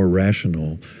necessarily more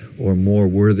rational or more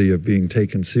worthy of being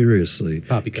taken seriously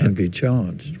can be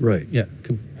challenged. Right. Yeah.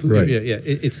 Right. Yeah.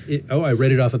 I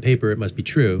read it off a paper. It must be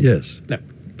true. Yes. No.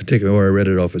 Particularly, or I read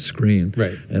it off a screen.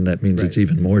 Right. And that means it's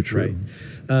even more true.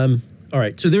 Right. All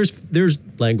right. So there's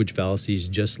language fallacies,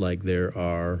 just like there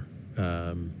are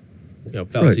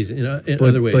fallacies in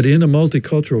other ways. But in a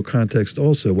multicultural context,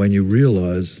 also, when you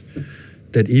realize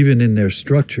that even in their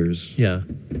structures,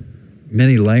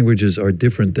 many languages are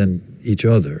different than each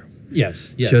other.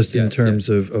 Yes. Just in terms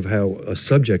of how a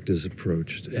subject is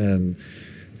approached and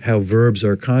how verbs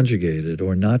are conjugated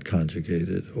or not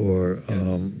conjugated, or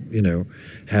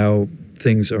how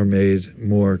things are made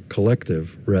more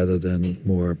collective rather than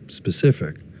more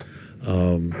specific.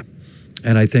 And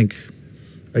I think,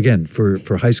 again,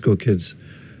 for high school kids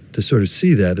to sort of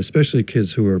see that, especially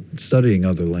kids who are studying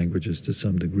other languages to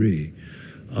some degree,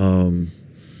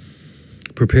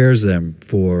 prepares them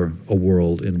for a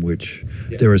world in which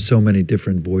there are so many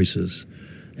different voices,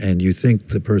 and you think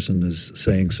the person is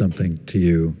saying something to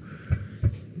you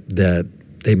that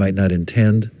they might not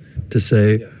intend to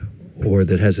say, or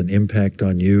that has an impact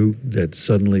on you that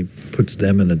suddenly puts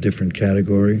them in a different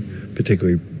category,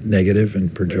 particularly negative and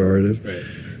pejorative,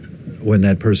 when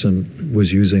that person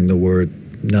was using the word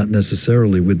not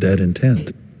necessarily with that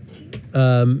intent.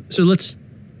 So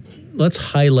let's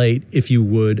highlight, if you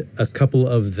would, a couple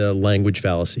of the language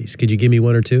fallacies. Could you give me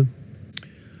one or two?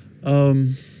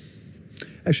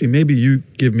 Actually, maybe you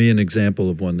give me an example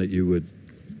of one that you would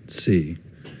see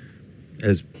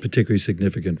as particularly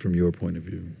significant from your point of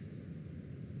view.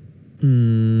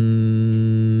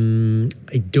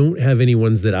 I don't have any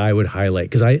ones that I would highlight,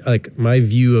 because my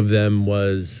view of them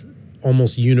was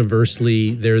almost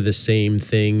universally they're the same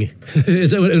thing.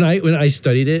 So when I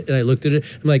studied it and I looked at it,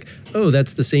 I'm like, oh,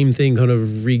 that's the same thing, kind of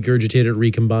regurgitated,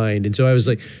 recombined. And so I was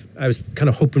kind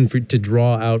of hoping to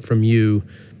draw out from you.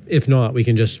 If not, we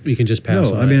can just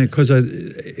pass on. No, I mean, because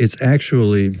it's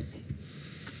actually,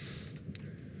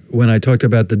 when I talked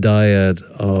about the dyad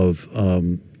of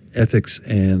ethics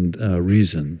and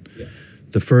reason,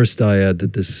 the first dyad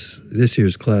that this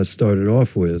year's class started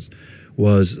off with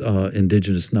was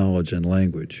indigenous knowledge and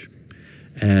language,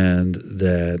 and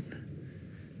that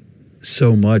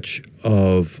so much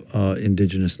of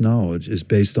indigenous knowledge is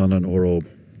based on an oral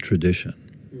tradition,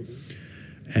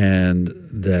 and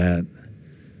that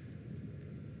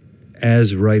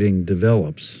as writing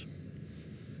develops,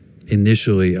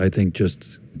 initially I think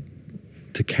just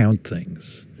to count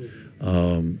things,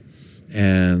 and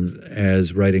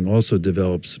as writing also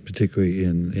develops, particularly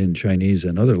in Chinese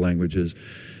and other languages,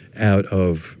 out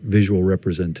of visual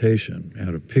representation,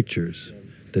 out of pictures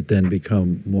that then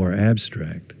become more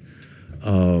abstract.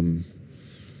 The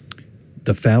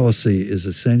fallacy is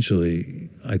essentially,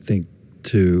 I think,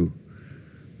 to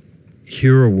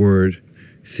hear a word,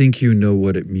 think you know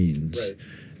what it means,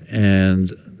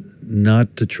 and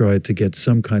not to try to get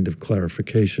some kind of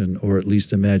clarification or at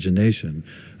least imagination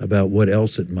about what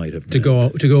else it might have meant. To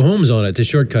go homes on it, to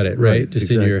shortcut it, right? Just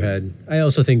exactly. in your head. I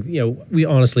also think,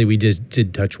 we just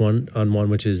did touch on one,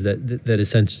 which is that a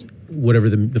sense, whatever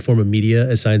the form of media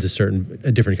assigns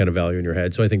a different kind of value in your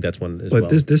head. So I think that's one as well.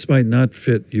 But this might not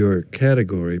fit your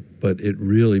category, but it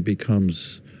really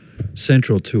becomes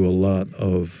central to a lot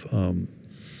of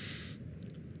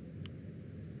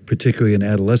particularly an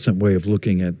adolescent way of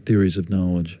looking at theories of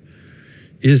knowledge,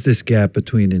 is this gap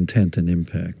between intent and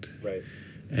impact. Right.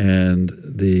 And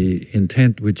the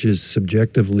intent, which is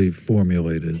subjectively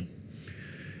formulated,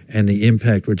 and the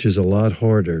impact, which is a lot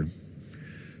harder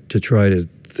to try to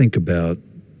think about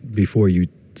before you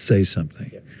say something.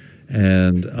 Yeah.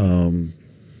 And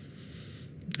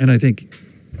I think,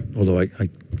 although I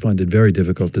find it very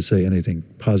difficult to say anything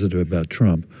positive about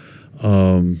Trump,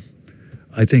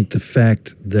 I think the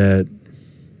fact that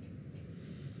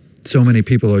so many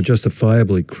people are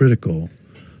justifiably critical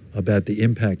about the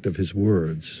impact of his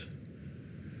words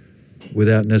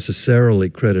without necessarily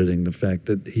crediting the fact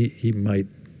that he might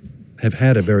have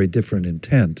had a very different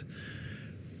intent,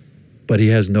 but he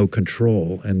has no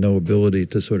control and no ability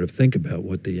to sort of think about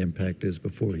what the impact is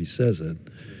before he says it,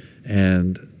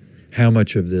 and how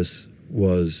much of this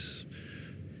was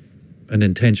an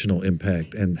intentional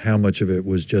impact and how much of it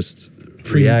was just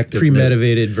reactiveness.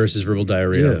 Premeditated versus verbal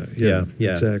diarrhea. Yeah,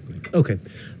 exactly. Okay.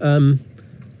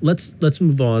 Let's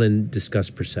move on and discuss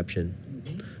perception.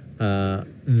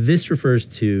 This refers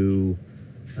to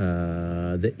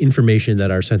the information that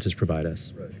our senses provide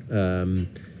us. Right.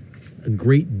 A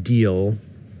great deal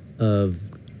of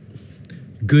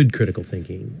good critical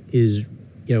thinking is,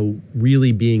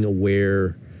 really being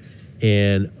aware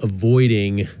and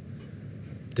avoiding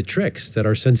the tricks that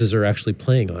our senses are actually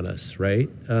playing on us, right?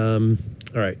 All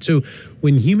right. So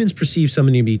when humans perceive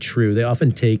something to be true, they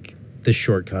often take the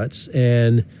shortcuts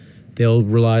and they'll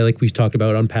rely, like we talked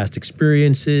about, on past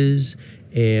experiences,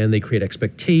 and they create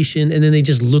expectation, and then they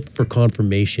just look for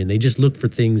confirmation. They just look for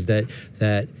things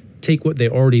that take what they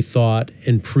already thought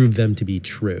and prove them to be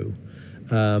true.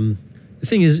 The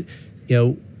thing is,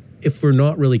 if we're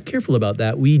not really careful about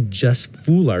that, we just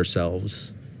fool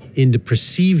ourselves into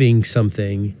perceiving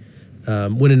something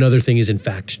when another thing is in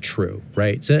fact true,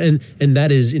 right? So, and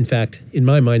that is, in fact, in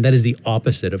my mind, that is the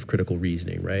opposite of critical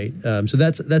reasoning, right? So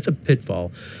that's a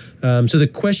pitfall. So the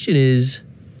question is,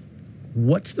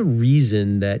 what's the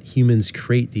reason that humans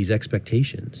create these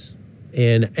expectations?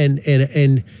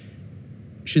 And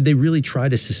should they really try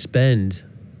to suspend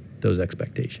those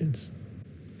expectations?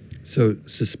 So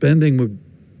suspending would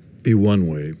be one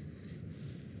way,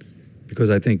 because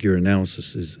I think your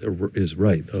analysis is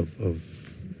right of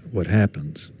what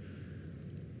happens.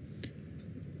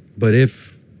 But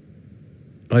if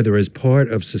either as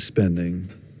part of suspending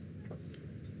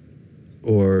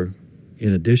or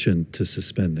in addition to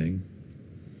suspending,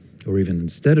 or even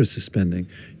instead of suspending,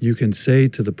 you can say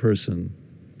to the person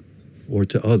or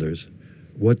to others,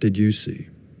 what did you see?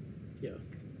 Yeah.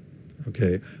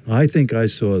 Okay, I think I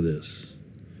saw this.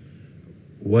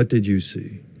 What did you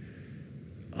see?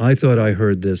 I thought I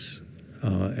heard this,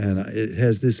 and it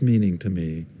has this meaning to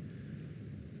me,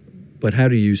 but how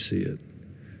do you see it?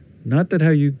 Not that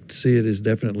how you see it is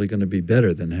definitely going to be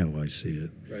better than how I see it,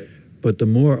 Right. but the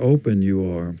more open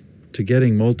you are to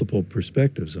getting multiple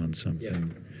perspectives on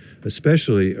something,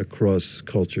 especially across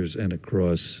cultures and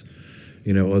across,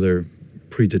 other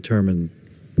predetermined,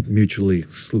 mutually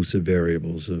exclusive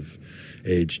variables of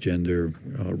age, gender,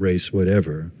 race,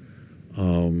 whatever.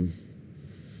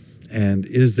 And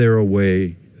is there a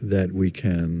way that we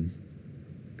can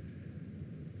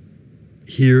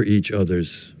hear each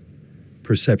other's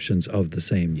perceptions of the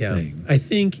same thing? I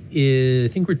think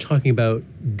we're talking about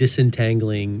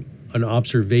disentangling an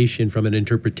observation from an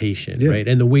interpretation, right?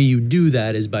 And the way you do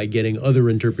that is by getting other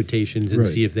interpretations and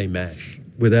see if they mesh.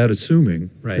 Without assuming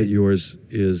that yours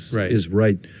is Right.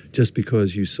 right just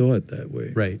because you saw it that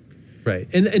way. Right.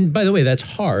 And by the way, that's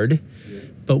hard.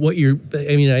 But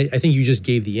I think you just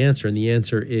gave the answer, and the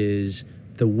answer is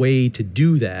the way to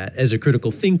do that as a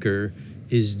critical thinker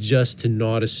is just to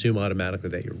not assume automatically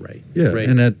that you're right. Yeah, right?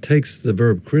 and that takes the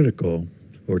verb critical,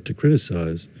 or to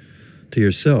criticize, to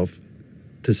yourself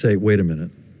to say, wait a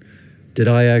minute, did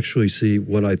I actually see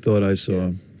what I thought I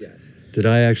saw? Yes. Did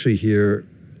I actually hear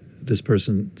this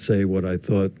person say what I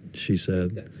thought she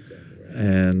said? That's exactly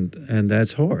right. And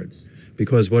that's hard.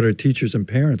 Because what are teachers and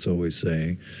parents always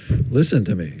saying? Listen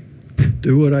to me.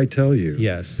 Do what I tell you.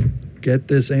 Yes. Get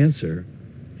this answer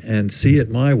and see it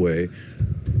my way,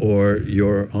 or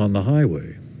you're on the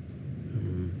highway.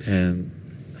 And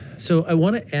so I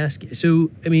want to ask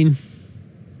you,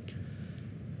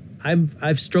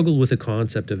 I've struggled with the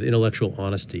concept of intellectual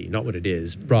honesty, not what it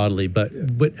is broadly, but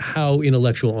how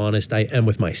intellectual honest I am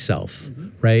with myself,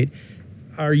 right?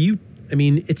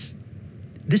 This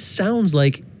sounds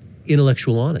like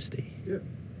intellectual honesty. Yeah.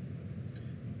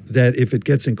 That if it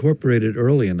gets incorporated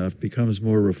early enough becomes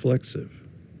more reflexive.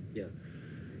 Yeah.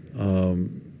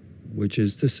 Which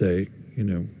is to say,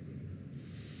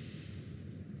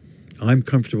 I'm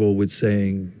comfortable with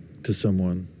saying to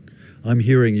someone, I'm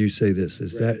hearing you say this.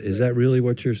 Is that really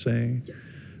what you're saying? Yeah.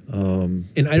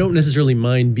 And I don't necessarily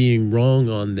mind being wrong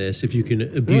on this if you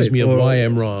can abuse me of why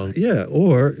I'm wrong. Yeah,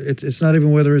 or it's not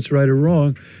even whether it's right or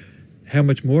wrong. How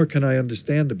much more can I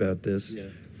understand about this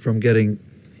from getting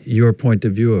your point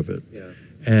of view of it? Yeah.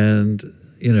 And,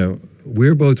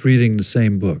 we're both reading the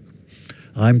same book.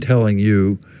 I'm telling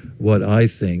you what I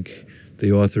think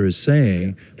the author is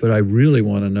saying, but I really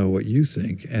want to know what you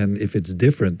think. And if it's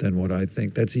different than what I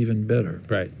think, that's even better.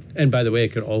 Right. And by the way,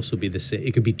 it could also be the same.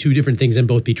 It could be two different things and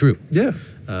both be true. Yeah.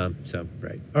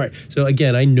 Right. All right. So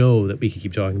again, I know that we could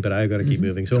keep talking, but I've got to keep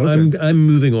moving. So Okay. I'm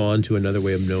moving on to another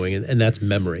way of knowing, and that's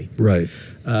memory. Right.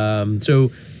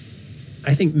 So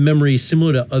I think memory,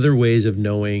 similar to other ways of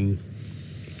knowing,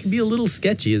 it can be a little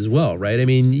sketchy as well, right? I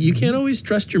mean, you can't always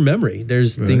trust your memory.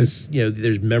 There's things,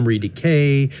 there's memory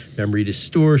decay, memory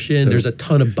distortion. So there's a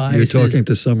ton of biases. You're talking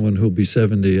to someone who'll be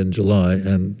 70 in July,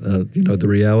 and the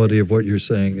reality of what you're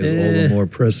saying is all the more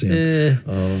prescient.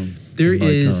 There in my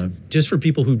is, time. just for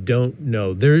people who don't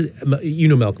know,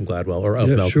 Malcolm Gladwell, or of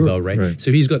Yeah, Malcolm sure, Gladwell, right? right?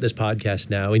 So he's got this podcast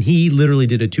now, and he literally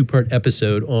did a 2-part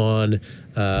episode on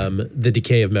the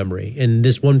decay of memory. And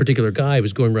this one particular guy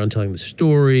was going around telling the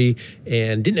story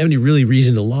and didn't have any really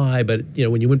reason to lie, but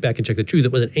when you went back and checked the truth,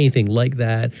 it wasn't anything like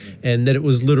that, and that it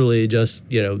was literally just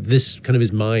this kind of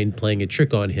his mind playing a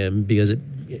trick on him because it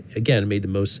made the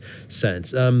most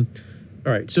sense. All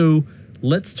right, so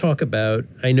let's talk about,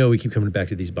 I know we keep coming back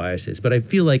to these biases, but I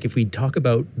feel like if we talk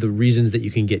about the reasons that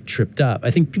you can get tripped up, I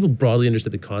think people broadly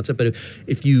understand the concept, but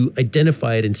if you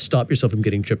identify it and stop yourself from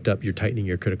getting tripped up, you're tightening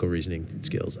your critical reasoning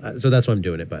skills. So that's why I'm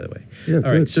doing it, by the way. Yeah,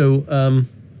 all right, so,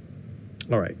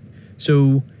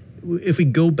 So if we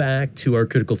go back to our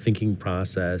critical thinking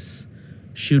process,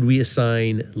 should we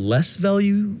assign less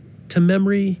value to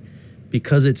memory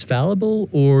because it's fallible,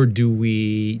 or do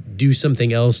we do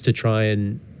something else to try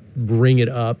and bring it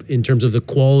up in terms of the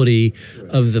quality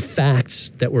of the facts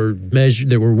that we're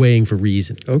weighing for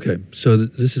reason? Okay, so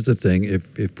this is the thing.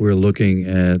 If we're looking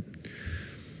at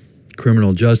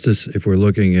criminal justice, if we're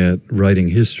looking at writing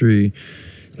history,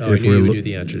 I knew you would do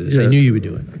the answer to this. I knew you would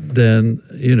do it. Then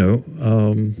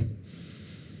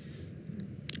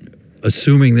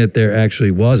assuming that there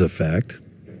actually was a fact,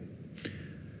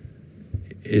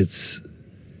 is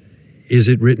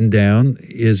it written down?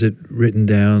 Is it written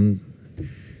down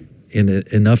in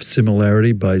enough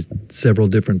similarity by several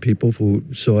different people who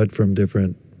saw it from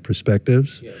different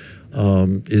perspectives? Yeah.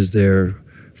 Is there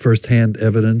firsthand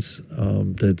evidence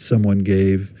that someone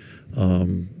gave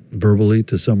verbally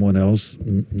to someone else,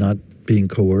 not being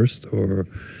coerced, or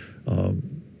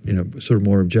sort of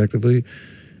more objectively?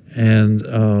 And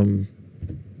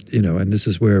and this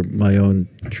is where my own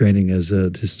training as a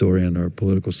historian or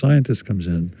political scientist comes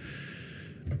in,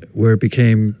 where it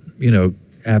became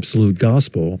absolute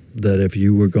gospel that if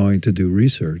you were going to do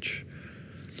research,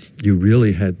 you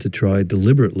really had to try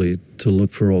deliberately to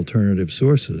look for alternative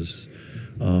sources,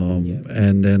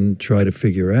 and then try to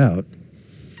figure out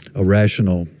a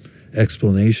rational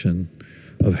explanation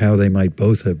of how they might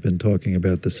both have been talking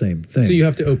about the same thing. So you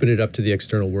have to open it up to the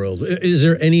external world. Is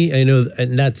there any, I know,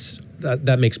 and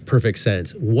that makes perfect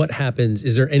sense. What happens,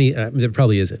 is there any, there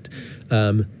probably isn't.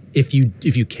 If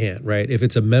you can't, right? If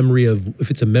it's a memory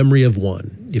of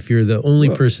one, if you're the only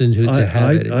person to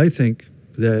have it. I think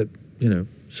that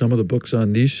some of the books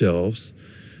on these shelves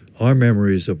are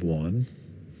memories of one,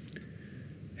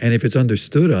 and if it's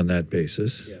understood on that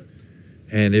basis,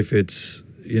 and if it's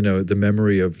the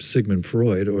memory of Sigmund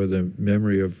Freud or the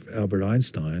memory of Albert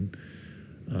Einstein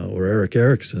or Erik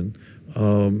Erikson,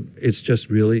 it's just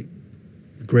really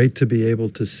great to be able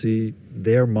to see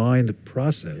their mind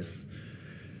process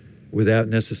without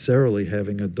necessarily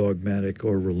having a dogmatic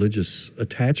or religious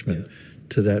attachment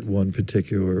to that one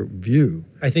particular view.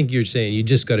 I think you're saying you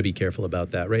just got to be careful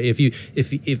about that, right?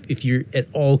 If you're at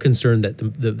all concerned that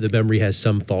the memory has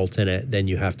some fault in it, then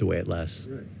you have to weigh it less.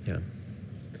 Right. Yeah.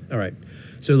 All right.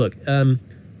 So look,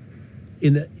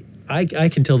 I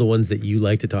can tell the ones that you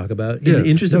like to talk about. In the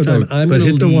interest of time, I'm going to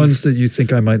hit the ones that you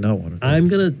think I might not want to. I'm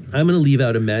gonna leave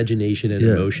out imagination and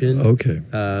emotion. Okay.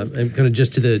 I'm kind of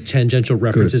just to the tangential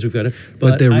references we've got.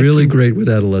 But they're really great with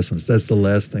adolescents. That's the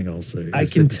last thing I'll say. I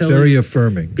can tell. It's very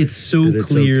affirming. It's so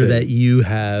clear that you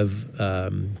have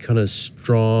kind of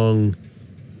strong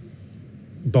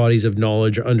bodies of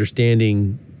knowledge or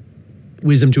understanding,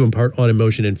 wisdom to impart on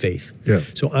emotion and faith. Yeah.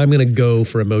 So I'm going to go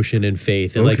for emotion and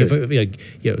faith. And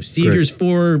Steve, Great. here's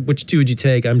 4. Which 2 would you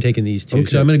take? I'm taking these 2. Okay.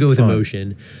 So I'm going to go with Fine.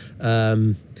 emotion.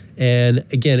 And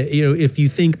again, if you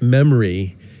think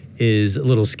memory is a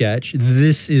little sketch,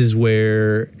 this is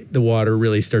where the water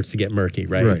really starts to get murky,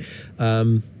 right?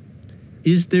 Right.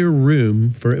 Is there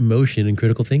room for emotion in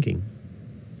critical thinking?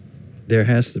 There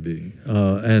has to be.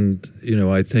 And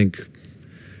I think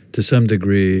to some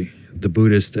degree, the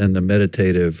Buddhist and the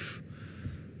meditative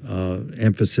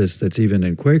emphasis that's even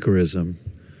in Quakerism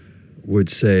would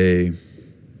say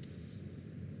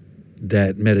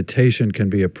that meditation can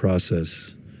be a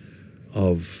process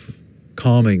of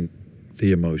calming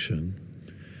the emotion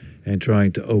and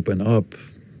trying to open up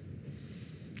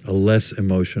a less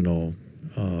emotional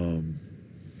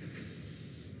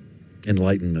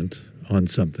enlightenment on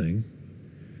something,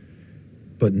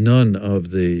 but none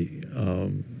of the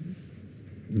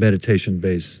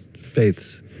meditation-based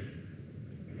faiths,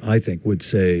 I think, would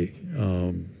say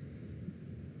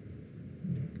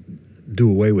do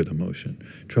away with emotion,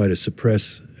 try to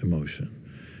suppress emotion.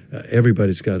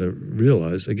 Everybody's got to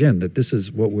realize, again, that this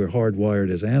is what we're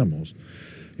hardwired as animals.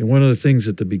 And one of the things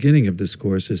at the beginning of this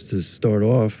course is to start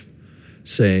off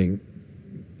saying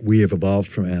we have evolved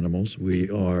from animals. We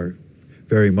are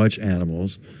very much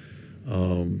animals.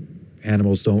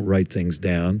 Animals don't write things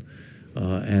down.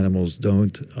 Animals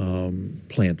don't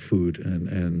plant food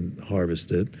and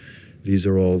harvest it. These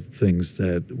are all things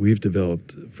that we've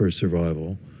developed for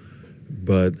survival.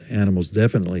 But animals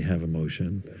definitely have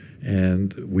emotion,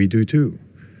 and we do too.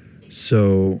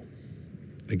 So,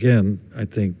 again, I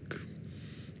think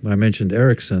when I mentioned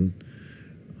Erikson,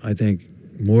 I think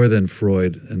more than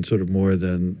Freud and sort of more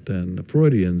than the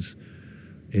Freudians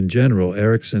in general,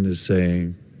 Erikson is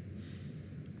saying,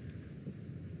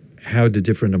 how do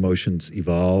different emotions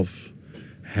evolve?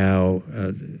 How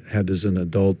does an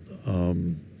adult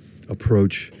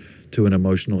approach to an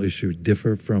emotional issue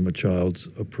differ from a child's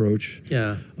approach?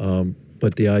 Yeah.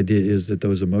 But the idea is that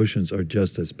those emotions are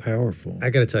just as powerful. I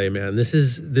got to tell you, man, this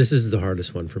is the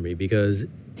hardest one for me, because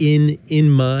in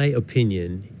my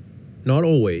opinion, not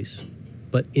always,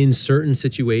 but in certain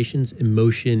situations,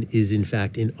 emotion is in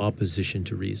fact in opposition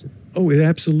to reason. Oh, it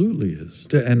absolutely is.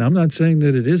 And I'm not saying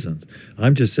that it isn't.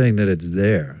 I'm just saying that it's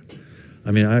there. I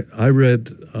mean, I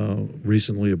read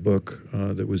recently a book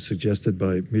that was suggested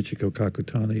by Michiko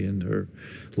Kakutani in her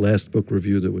last book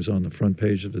review that was on the front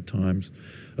page of the Times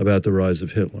about the rise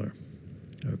of Hitler,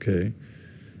 okay?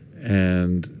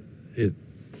 And it,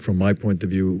 from my point of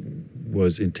view,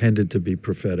 was intended to be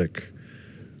prophetic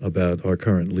about our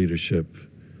current leadership,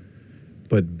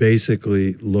 but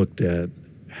basically looked at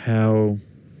how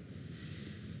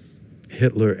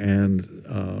Hitler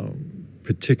and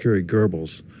particularly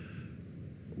Goebbels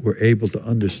were able to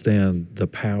understand the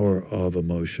power of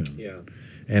emotion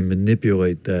and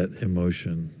manipulate that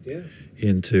emotion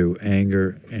into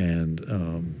anger and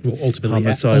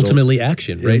ultimately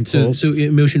action, right? So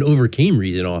emotion overcame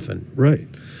reason often. Right.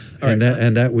 And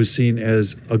that was seen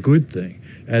as a good thing,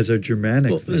 as a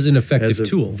Germanic thing, as an effective as a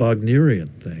tool. Wagnerian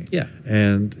thing. Yeah.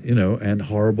 And, and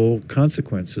horrible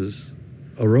consequences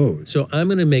arose. So I'm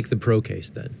going to make the pro case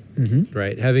then. Mm-hmm.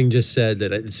 Right, having just said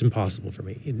that it's impossible for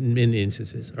me in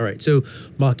instances. All right, so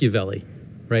Machiavelli,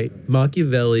 right?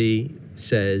 Machiavelli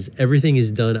says everything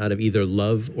is done out of either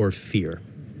love or fear.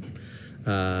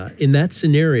 In that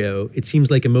scenario, it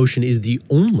seems like emotion is the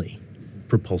only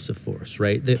propulsive force,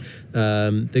 right?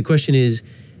 The question is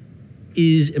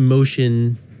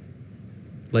emotion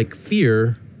like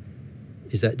fear?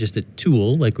 Is that just a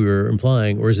tool, like we were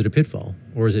implying, or is it a pitfall,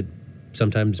 or is it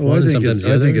sometimes one and sometimes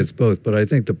the other? I think it's both, but I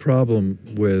think the problem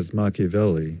with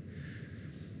Machiavelli,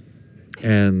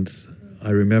 and I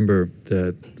remember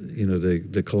that,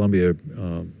 the Columbia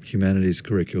humanities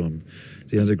curriculum,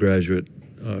 the undergraduate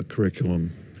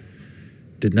curriculum,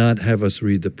 did not have us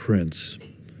read The Prince.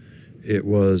 It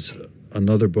was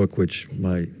another book which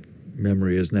my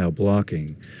memory is now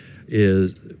blocking,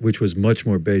 which was much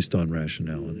more based on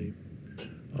rationality.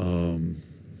 And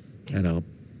I'll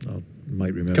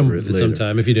might remember Come it later.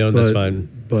 Sometime. If you don't, that's fine.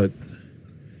 But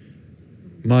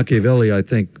Machiavelli, I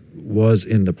think, was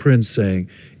in The Prince saying,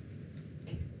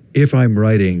 if I'm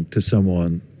writing to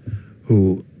someone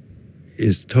who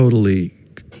is totally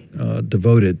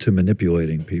devoted to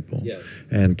manipulating people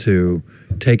and to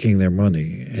taking their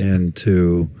money and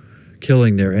to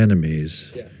killing their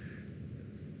enemies,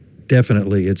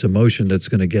 definitely it's emotion that's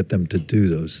going to get them to do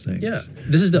those things. Yeah,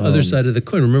 this is the other side of the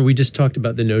coin. Remember, we just talked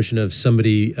about the notion of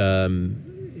somebody,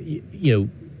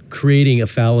 creating a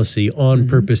fallacy on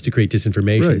purpose to create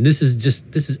disinformation. Right. This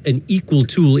is an equal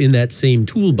tool in that same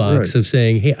toolbox of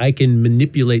saying, hey, I can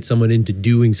manipulate someone into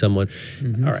doing someone.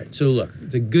 All right, so look,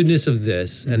 the goodness of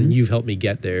this, and you've helped me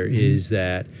get there, is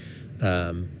that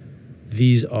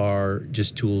these are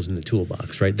just tools in the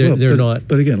toolbox, right? They're not.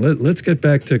 But again, let's get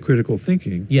back to critical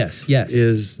thinking. Yes.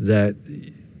 Is that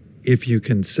if you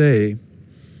can say,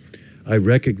 I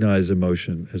recognize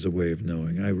emotion as a way of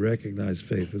knowing, I recognize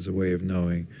faith as a way of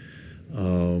knowing,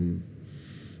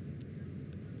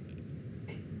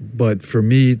 but for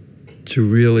me to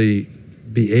really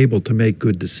be able to make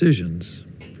good decisions,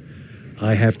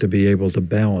 I have to be able to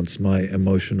balance my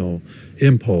emotional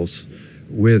impulse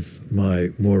with my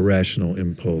more rational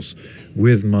impulse,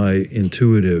 with my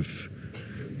intuitive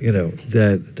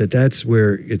that's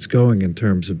where it's going in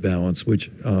terms of balance, which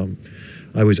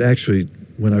I was actually,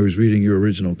 when I was reading your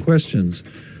original questions,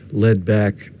 led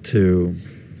back to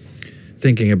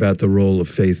thinking about the role of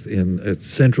faith in a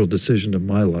central decision of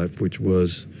my life, which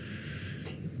was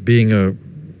being a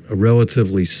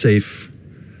relatively safe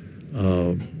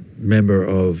member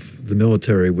of the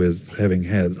military with having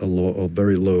had a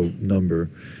very low number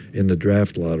in the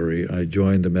draft lottery. I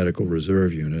joined the Medical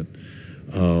Reserve Unit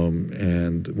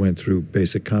and went through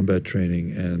basic combat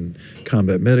training and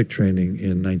combat medic training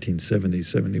in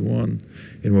 1970-71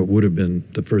 in what would have been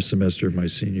the first semester of my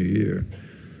senior year.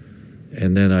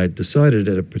 And then I decided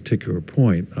at a particular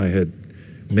point I had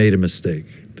made a mistake,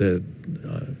 that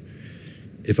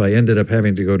if I ended up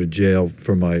having to go to jail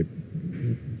for my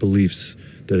beliefs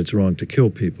that it's wrong to kill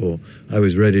people, I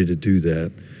was ready to do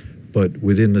that. But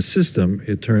within the system,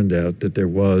 it turned out that there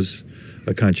was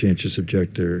a conscientious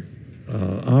objector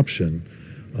option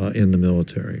in the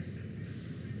military.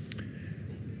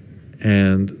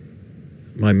 And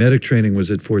my medic training was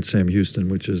at Fort Sam Houston,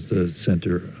 which is the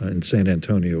center in San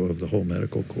Antonio of the whole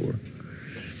medical corps.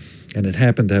 And it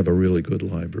happened to have a really good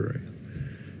library.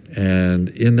 And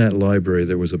in that library,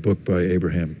 there was a book by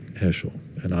Abraham Heschel.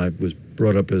 And I was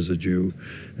brought up as a Jew,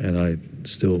 and I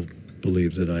still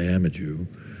believe that I am a Jew.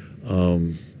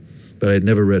 But I had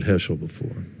never read Heschel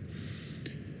before.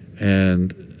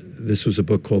 And this was a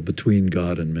book called Between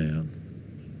God and Man,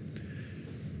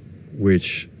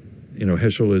 which,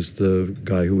 Heschel is the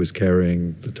guy who was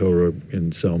carrying the Torah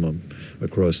in Selma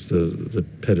across the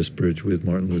Pettus Bridge with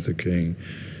Martin Luther King.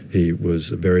 He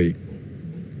was a very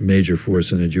major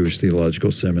force in a Jewish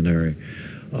theological seminary.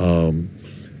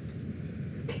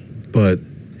 But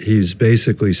he's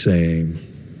basically saying,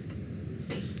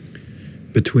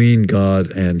 between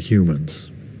God and humans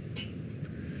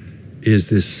is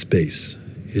this space,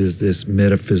 is this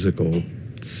metaphysical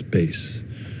space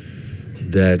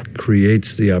that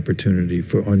creates the opportunity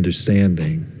for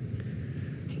understanding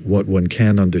what one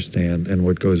can understand and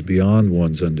what goes beyond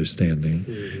one's understanding,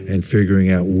 and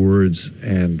figuring out words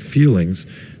and feelings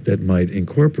that might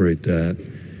incorporate that.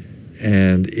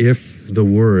 And if the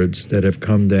words that have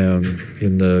come down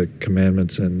in the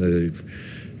commandments and the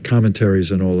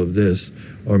commentaries and all of this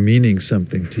are meaning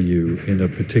something to you in a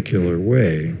particular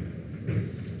way,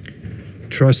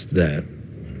 trust that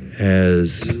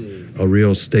as a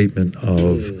real statement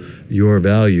of your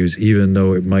values, even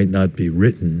though it might not be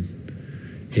written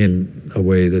in a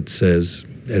way that says,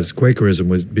 as Quakerism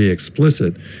would be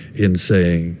explicit in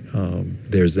saying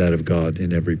there's that of God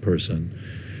in every person.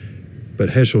 But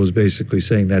Heschel is basically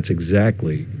saying that's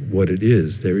exactly what it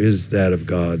is. There is that of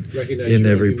God in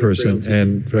every person,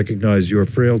 and recognize your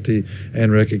frailty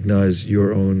and recognize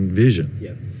your own vision.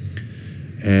 Yeah.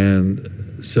 And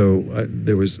so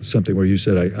there was something where you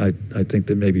said, I think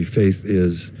that maybe faith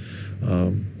is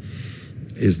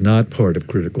not part of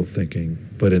critical thinking.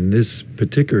 But in this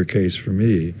particular case for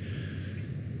me,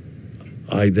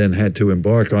 I then had to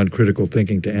embark on critical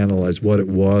thinking to analyze what it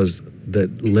was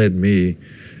that led me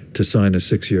to sign a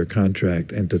 6-year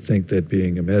contract and to think that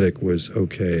being a medic was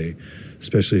okay,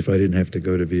 especially if I didn't have to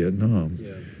go to Vietnam.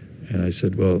 Yeah. And I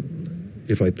said, well,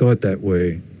 if I thought that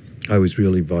way, I was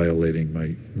really violating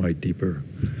my deeper.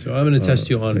 So I'm going to test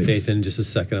you on faith in just a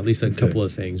second, at least a couple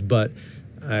of things. But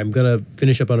I'm going to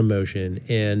finish up on emotion,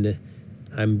 and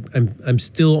I'm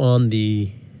still on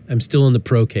the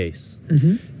pro case.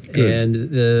 Mm-hmm. And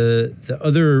the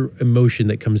other emotion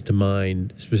that comes to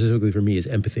mind specifically for me is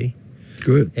empathy.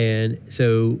 Good. And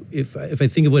so if I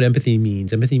think of what empathy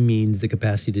means the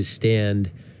capacity to stand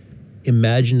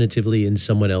imaginatively in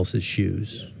someone else's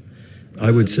shoes. I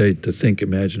would say to think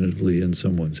imaginatively in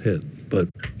someone's head, but...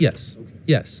 Yes.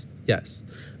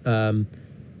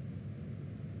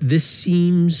 This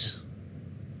seems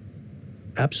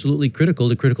absolutely critical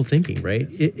to critical thinking, right?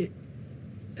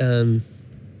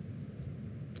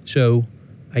 So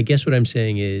I guess what I'm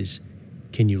saying is,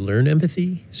 can you learn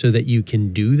empathy so that you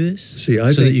can do this? So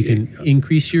that you can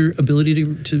increase your ability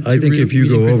to I think if you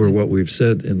go over what we've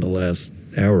said in the last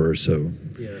hour or so,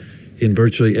 in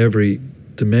virtually every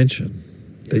dimension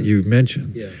that you've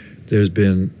mentioned, there's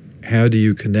been, how do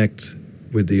you connect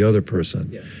with the other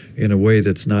person in a way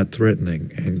that's not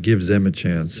threatening and gives them a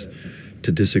chance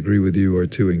to disagree with you or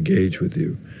to engage with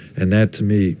you? And that, to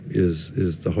me,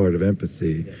 is the heart of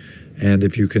empathy. And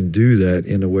if you can do that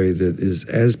in a way that is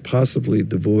as possibly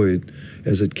devoid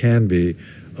as it can be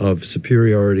of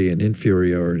superiority and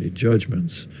inferiority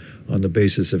judgments on the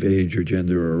basis of age or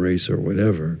gender or race or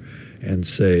whatever, and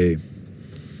say,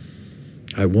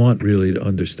 I want really to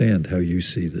understand how you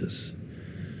see this.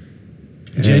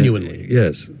 Genuinely.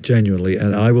 Yes, genuinely.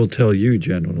 And I will tell you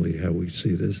genuinely how we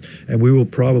see this. And we will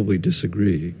probably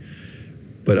disagree.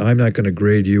 But I'm not going to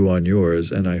grade you on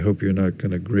yours, and I hope you're not going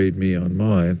to grade me on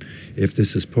mine if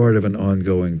this is part of an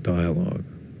ongoing dialogue.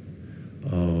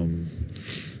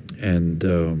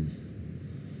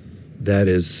 That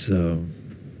is,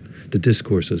 The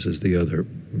Discourses is the other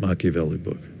Machiavelli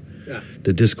book. Yeah.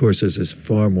 The Discourses is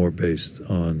far more based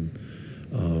on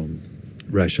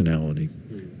rationality.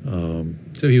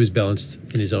 So he was balanced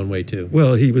in his own way too.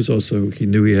 Well, he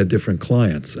knew he had different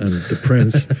clients, and the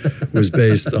prince was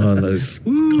based on his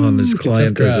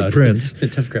client as a prince. A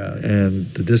tough crowd.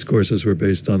 And the Discourses were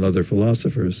based on other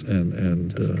philosophers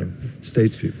and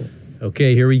statespeople.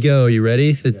 Okay, here we go. Are you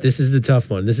ready? This is the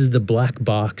tough one. This is the black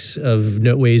box of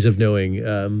ways of knowing.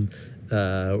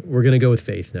 We're going to go with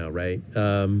faith now, right?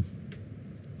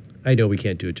 I know we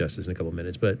can't do it justice in a couple of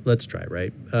minutes, but let's try,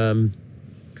 right?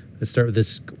 Let's start with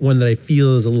this one that I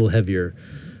feel is a little heavier.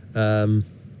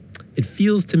 It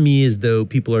feels to me as though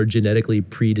people are genetically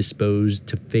predisposed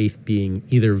to faith being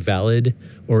either valid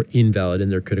or invalid in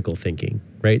their critical thinking,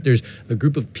 right? There's a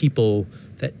group of people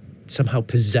that somehow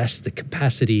possess the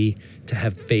capacity to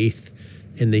have faith,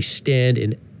 and they stand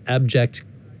in abject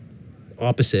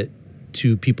opposite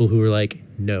to people who are like,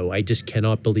 no, I just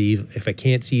cannot believe. If I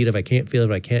can't see it, if I can't feel it,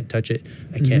 if I can't touch it,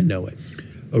 I can't know it.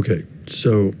 Okay,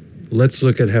 so let's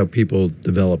look at how people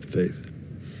develop faith.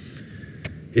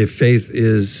 If faith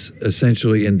is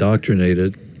essentially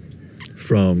indoctrinated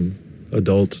from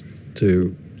adult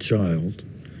to child,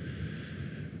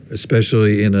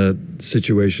 especially in a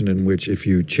situation in which if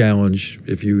you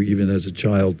even as a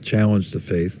child challenge the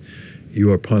faith,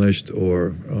 you are punished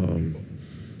or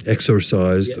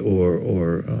exorcised or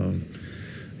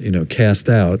cast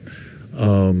out,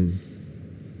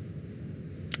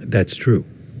 that's true.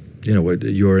 What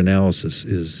your analysis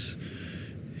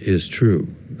is true.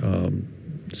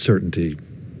 Certainty,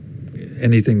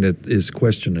 anything that is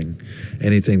questioning,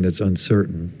 anything that's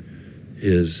uncertain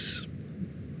is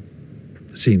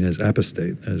seen as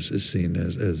apostate, is seen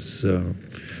as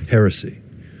heresy.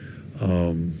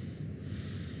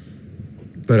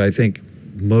 But I think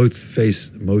most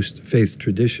faith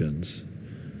traditions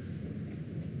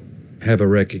have a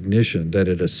recognition that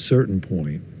at a certain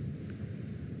point,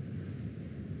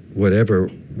 whatever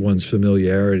one's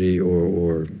familiarity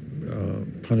or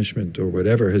punishment or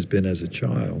whatever has been as a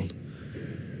child,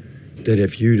 that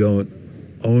if you don't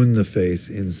own the faith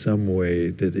in some way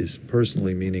that is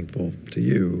personally meaningful to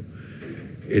you,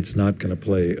 it's not going to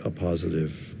play a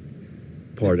positive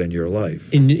part in your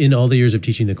life. In all the years of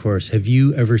teaching the course, have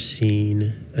you ever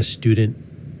seen a student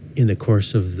in the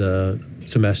course of the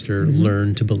semester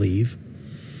learn to believe?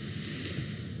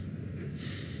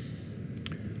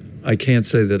 I can't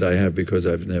say that I have, because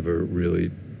I've never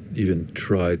really even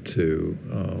tried to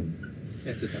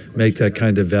make that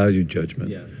kind of value judgment.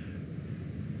 Yeah.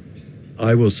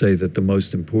 I will say that the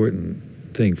most important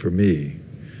thing for me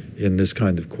in this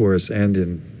kind of course and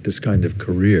in this kind of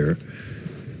career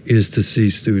is to see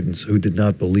students who did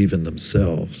not believe in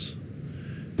themselves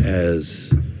as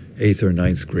 8th or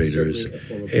 9th graders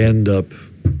end up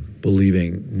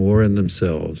believing more in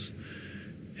themselves,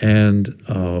 and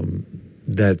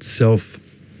that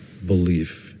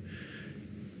self-belief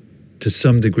to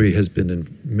some degree has been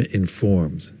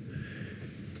informed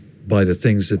by the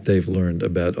things that they've learned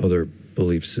about other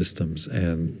belief systems,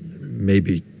 and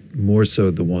maybe more so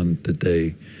the one that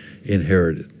they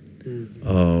inherited.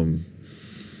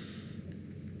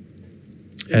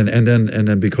 And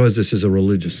then because this is a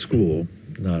religious school,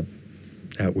 not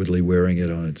outwardly wearing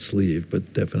it on its sleeve,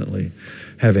 but definitely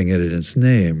having it in its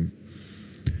name,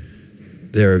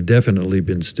 there have definitely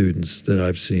been students that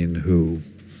I've seen who,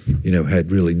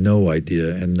 had really no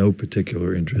idea and no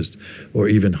particular interest or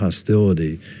even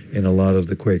hostility in a lot of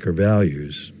the Quaker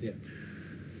values. Yeah.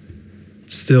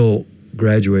 Still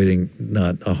graduating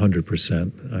not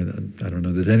 100%. I don't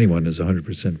know that anyone is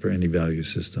 100% for any value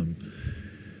system.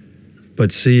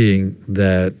 But seeing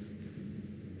that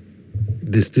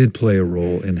this did play a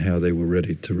role in how they were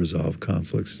ready to resolve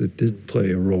conflicts. It did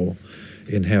play a role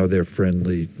in how their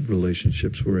friendly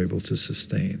relationships were able to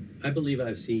sustain. I believe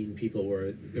I've seen people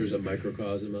where there's a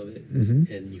microcosm of it,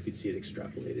 and you could see it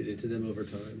extrapolated into them over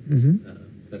time.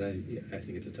 But I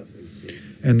think it's a tough thing to see.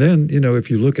 And then,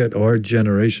 if you look at our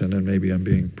generation, and maybe I'm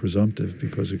being presumptive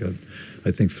because we got,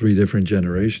 I think, 3 different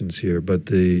generations here, but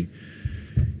the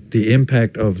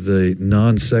impact of the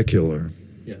non-secular,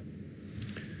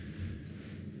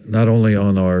 not only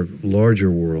on our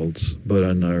larger worlds, but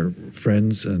on our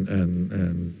friends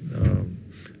and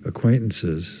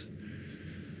acquaintances.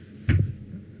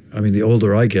 I mean, the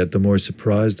older I get, the more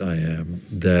surprised I am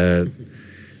that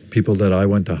people that I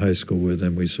went to high school with,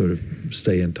 and we sort of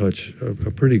stay in touch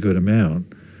a pretty good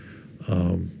amount,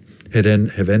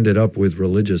 have ended up with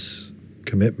religious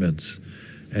commitments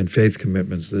and faith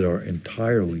commitments that are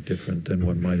entirely different than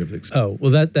one might have expected. Oh,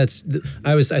 well, I thought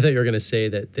you were going to say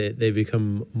that they've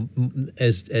become,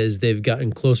 as they've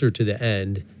gotten closer to the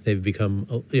end, they've become,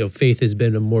 faith has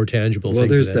been a more tangible well, thing.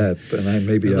 Well, there's that, and I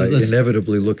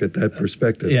inevitably look at that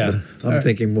perspective. Yeah. I'm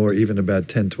thinking more even about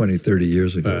 10, 20, 30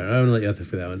 years ago. All right, I'm going to let you have to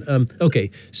for that one.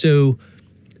 Okay, so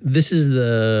this is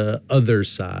the other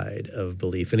side of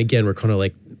belief. And again, we're kind of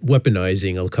like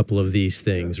weaponizing a couple of these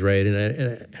things, right?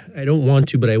 And I don't want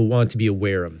to, but I want to be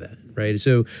aware of that, right?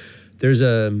 So there's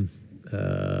a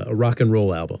rock and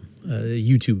roll album.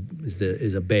 YouTube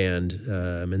is a band,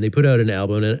 and they put out an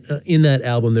album. And in that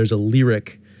album, there's a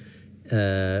lyric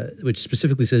which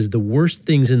specifically says, "The worst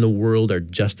things in the world are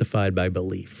justified by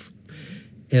belief."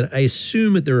 And I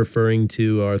assume that they're referring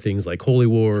to are things like holy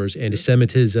wars,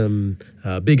 anti-Semitism,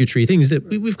 bigotry, things that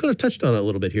we've kind of touched on a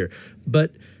little bit here.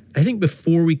 But I think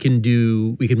before we can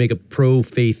make a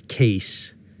pro-faith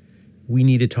case, we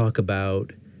need to talk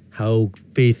about how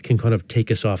faith can kind of take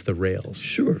us off the rails.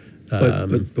 Sure.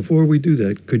 But before we do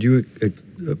that, could you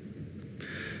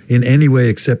in any way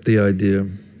accept the idea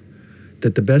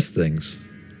that the best things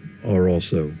are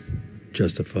also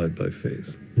justified by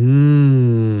faith?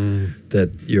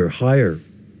 That your higher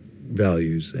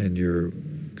values and your,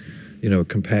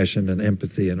 compassion and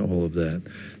empathy and all of that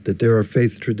there are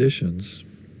faith traditions,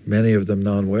 many of them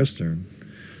non-Western,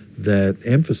 that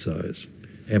emphasize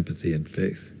empathy and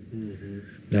faith. Mm-hmm.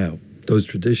 Now, those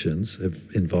traditions have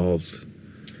involved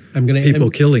people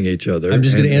killing each other. I'm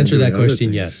just going to answer that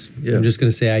question, yes. Yeah. I'm just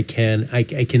going to say I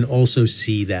can also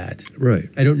see that. Right.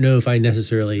 I don't know if I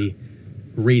necessarily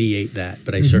radiate that,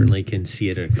 but I certainly can see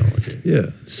it and acknowledge it.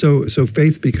 Yeah. So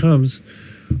faith becomes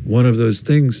one of those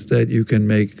things that you can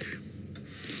make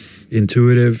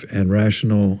intuitive and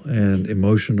rational and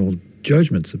emotional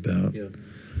judgments about. Yeah.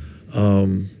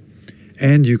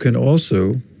 And you can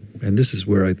also, and this is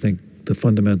where I think the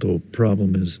fundamental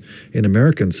problem is in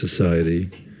American society,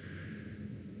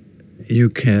 you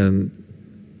can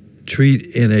treat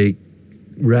in a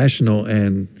rational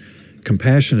and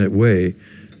compassionate way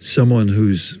someone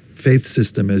whose faith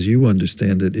system, as you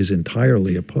understand it, is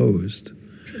entirely opposed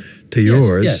to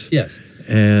yours. Yes.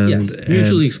 And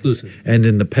mutually exclusive. And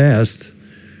in the past,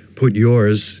 put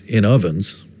yours in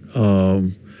ovens.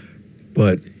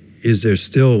 But is there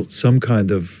still some kind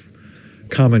of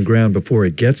common ground before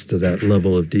it gets to that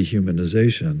level of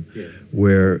dehumanization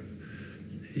where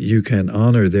you can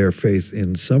honor their faith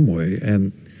in some way?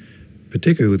 And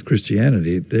particularly with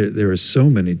Christianity, there are so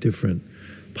many different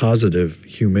positive,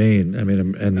 humane, and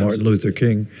Absolutely. Martin Luther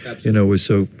King, Absolutely. Was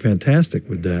so fantastic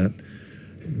with that,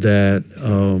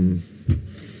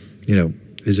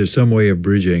 is there some way of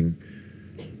bridging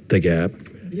the gap?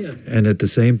 Yeah. And at the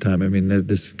same time,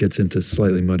 this gets into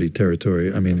slightly muddy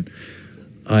territory.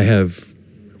 I have,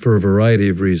 for a variety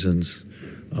of reasons,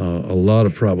 a lot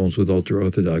of problems with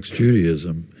ultra-Orthodox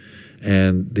Judaism,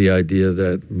 and the idea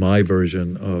that my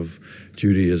version of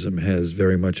Judaism has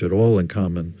very much at all in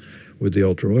common with the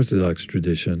ultra-Orthodox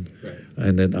tradition. Right.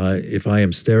 And then if I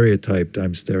am stereotyped,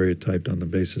 I'm stereotyped on the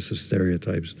basis of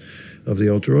stereotypes of the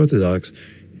ultra-Orthodox,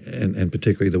 and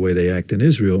particularly the way they act in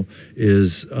Israel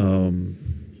is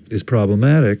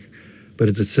problematic. But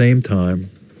at the same time,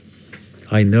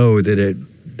 I know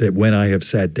that when I have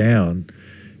sat down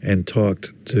and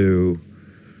talked to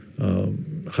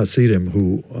Hasidim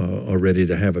who are ready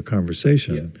to have a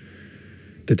conversation,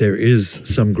 that there is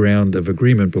some ground of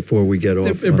agreement before we get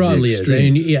off. There broadly on is. the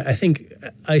extremes. I think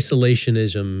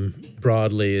isolationism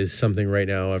broadly is something right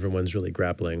now everyone's really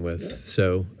grappling with. Yeah.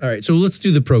 So, all right. So let's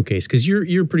do the pro case, because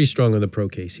you're pretty strong on the pro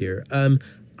case here. I'm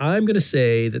going to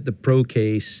say that the pro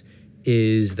case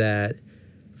is that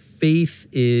faith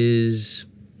is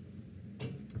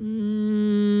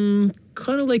kind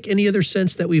of like any other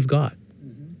sense that we've got.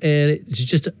 And it's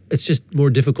just more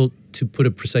difficult to put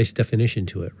a precise definition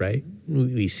to it, right?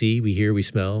 We see, we hear, we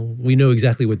smell. We know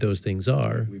exactly what those things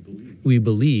are. We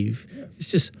believe. Yeah. It's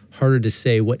just harder to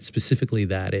say what specifically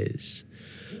that is.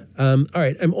 Yeah. All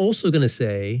right, I'm also going to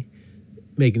say,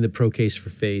 making the pro case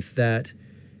for faith, that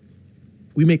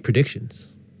we make predictions,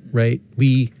 right?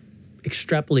 We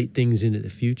extrapolate things into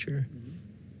the future.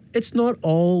 It's not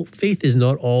all, faith is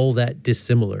not all that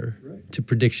dissimilar to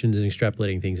predictions and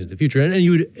extrapolating things into the future.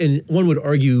 And one would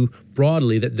argue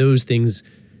broadly that those things,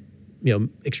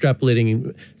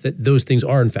 extrapolating, that those things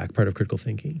are in fact part of critical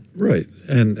thinking. Right.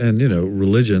 And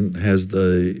religion has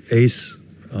the ace,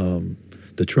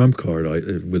 the trump card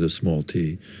with a small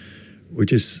t,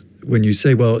 which is when you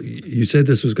say, well, you said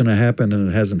this was going to happen and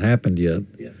it hasn't happened yet.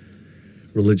 Yeah.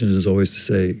 Religion is always to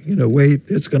say, wait,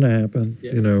 it's going to happen.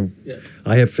 Yeah.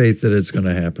 I have faith that it's going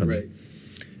to happen. Right.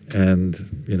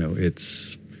 And,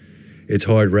 it's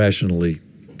hard rationally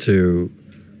to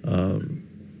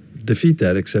defeat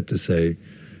that, except to say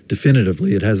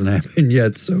definitively it hasn't happened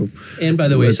yet. So, and by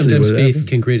the way, let's see sometimes what faith happens.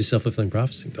 can create a self-fulfilling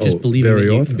prophecy. Oh, Just believing very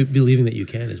that often. believing that you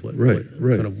can is what Right.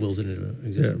 kind of wills it into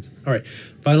existence. All right,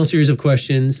 final series of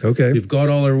questions. Okay. We've got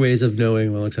all our ways of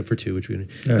knowing, well, except for two, which we. All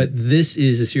But right. this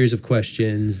is a series of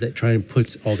questions that try and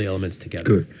puts all the elements together.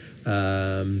 Good.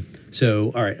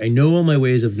 So, all right, I know all my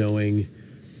ways of knowing.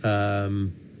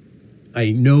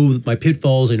 I know my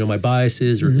pitfalls. I know my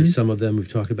biases, or at least some of them. We've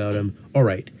talked about them. All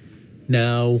right,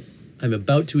 now I'm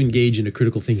about to engage in a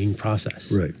critical thinking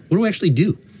process. Right. What do I actually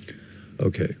do?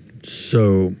 Okay.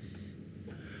 So,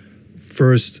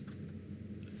 first,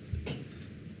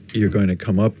 you're going to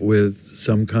come up with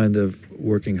some kind of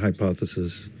working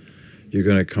hypothesis. You're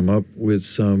going to come up with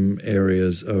some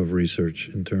areas of research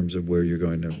in terms of where you're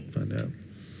going to find out.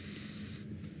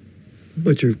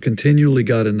 But you've continually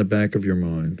got in the back of your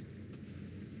mind,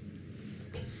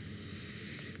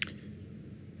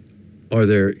 are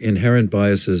there inherent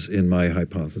biases in my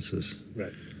hypothesis?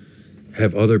 Right.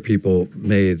 Have other people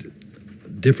made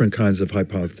different kinds of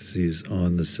hypotheses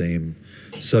on the same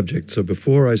subject? So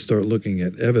before I start looking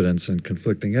at evidence and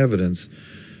conflicting evidence,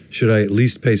 should I at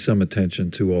least pay some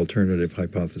attention to alternative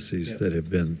hypotheses that have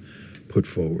been put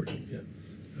forward? Yeah.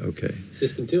 Okay.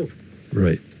 System 2.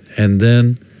 Right. And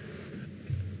then,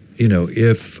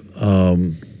 if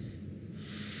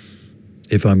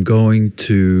I'm going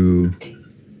to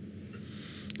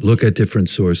look at different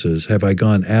sources, have I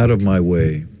gone out of my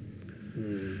way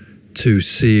to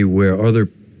see where other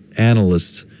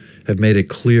analysts have made it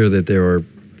clear that there are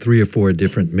 3 or 4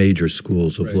 different major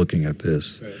schools of looking at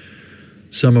this,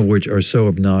 some of which are so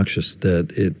obnoxious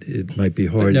that it might be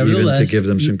hard even to give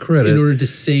them some credit. In order to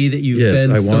say that you've Yes,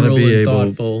 been I want to thorough be and able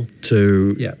thoughtful.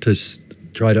 to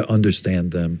try to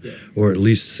understand them, or at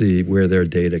least see where their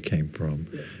data came from,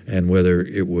 and whether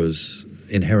it was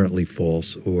inherently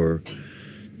false or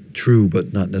true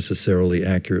but not necessarily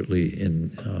accurately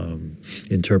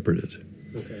interpreted.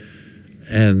 Okay.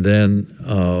 And then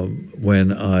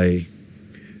when I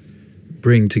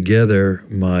bring together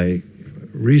my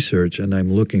research and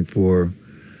I'm looking for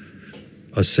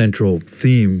a central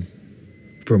theme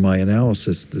for my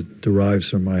analysis that derives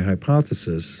from my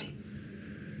hypothesis,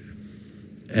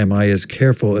 am I as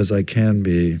careful as I can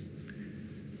be,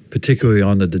 particularly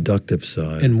on the deductive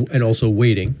side, And also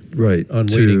waiting. right, on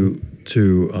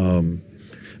to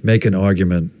make an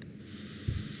argument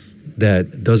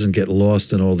that doesn't get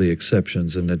lost in all the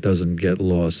exceptions and that doesn't get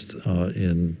lost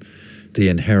in the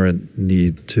inherent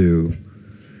need to,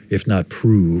 if not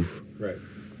prove,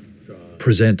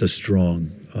 present a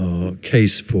strong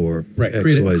case for Right.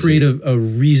 XYZ. Create a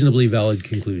reasonably valid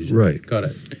conclusion. Right. Got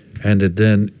it. And it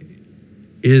then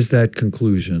is that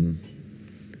conclusion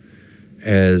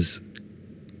as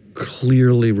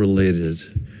clearly related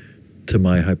to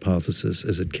my hypothesis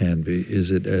as it can be? Is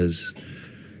it as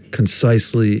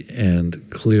concisely and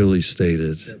clearly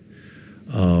stated?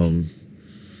 And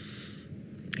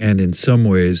in some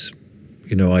ways,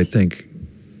 I think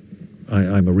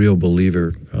I'm a real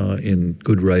believer in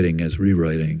good writing as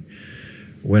rewriting.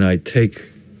 When I take,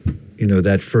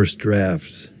 that first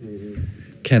draft,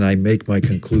 can I make my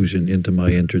conclusion into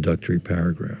my introductory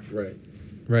paragraph? Right.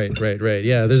 Right.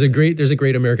 Yeah, there's a great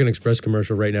American Express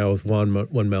commercial right now with Juan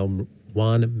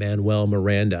Manuel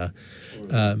Miranda.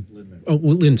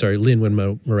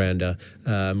 Lin-Manuel Miranda,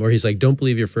 where he's like, "Don't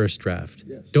believe your first draft.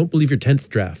 Yes. Don't believe your 10th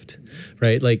draft."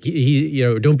 Right? Like he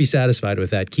don't be satisfied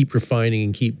with that. Keep refining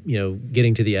and keep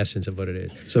getting to the essence of what it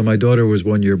is. So my daughter was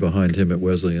 1 year behind him at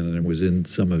Wesleyan and was in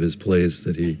some of his plays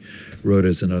that he wrote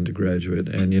as an undergraduate.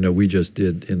 And we just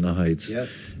did In the Heights.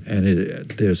 Yes. And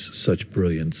there's such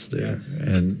brilliance there. Yes.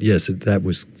 And yes, that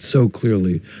was so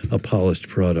clearly a polished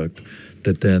product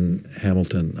that then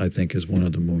Hamilton, I think, is one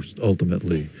of the most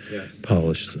ultimately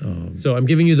polished. So I'm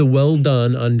giving you the well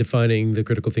done on defining the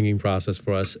critical thinking process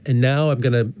for us. And now I'm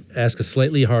going to ask a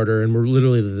slightly harder, and we're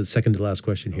literally the second to last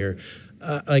question here.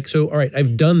 All right,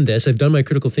 I've done this. I've done my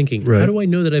critical thinking. Right. How do I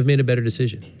know that I've made a better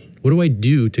decision? What do I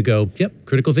do to go, yep,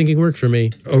 critical thinking worked for me?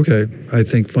 Okay, I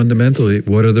think fundamentally,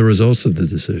 what are the results of the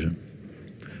decision?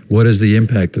 What is the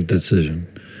impact of the decision?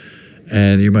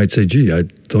 And you might say, gee, I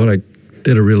thought I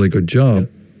did a really good job,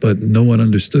 but no one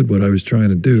understood what I was trying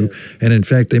to do. And in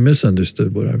fact, they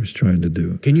misunderstood what I was trying to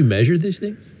do. Can you measure this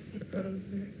thing?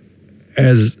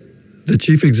 As the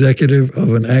chief executive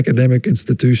of an academic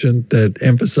institution that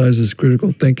emphasizes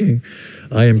critical thinking,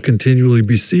 I am continually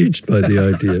besieged by the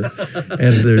idea,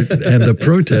 and the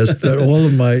protest that all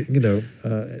of my,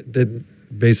 that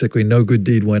basically no good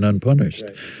deed went unpunished.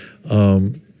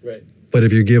 Right. But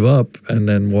if you give up and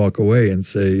then walk away and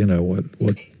say, what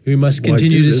we must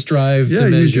continue to strive. Yeah, to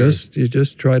measure. you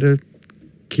just try to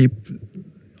keep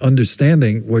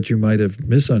understanding what you might have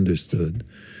misunderstood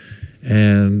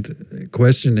and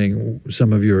questioning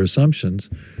some of your assumptions,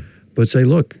 but say,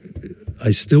 look, I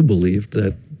still believe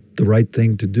that the right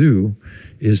thing to do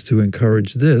is to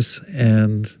encourage this,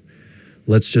 and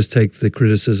let's just take the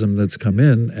criticism that's come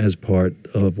in as part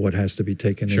of what has to be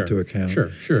taken into account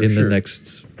in the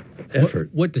next effort.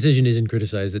 What decision isn't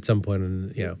criticized at some point?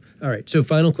 All right. So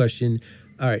final question.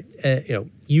 All right.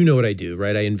 You know what I do,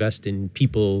 right? I invest in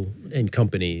people and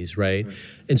companies, right?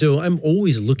 And so I'm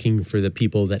always looking for the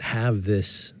people that have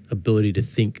this ability to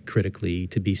think critically,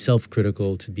 to be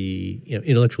self-critical, to be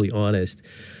intellectually honest.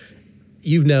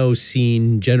 You've now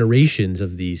seen generations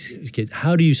of these kids.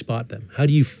 How do you spot them? How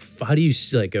do you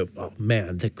like go, oh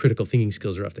man, the critical thinking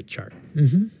skills are off the chart?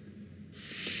 Mm-hmm.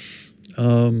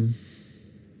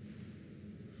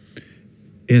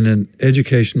 In an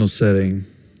educational setting,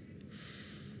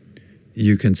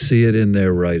 you can see it in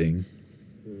their writing.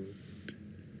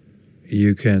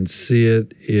 You can see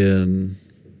it in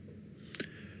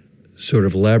sort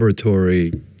of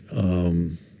laboratory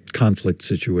conflict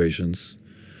situations,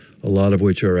 a lot of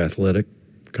which are athletic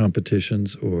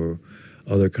competitions or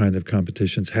other kind of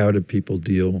competitions. How do people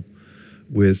deal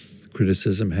with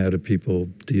criticism? How do people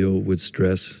deal with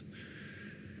stress?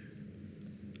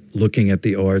 Looking at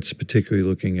the arts, particularly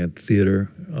looking at theater,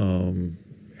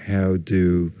 how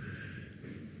do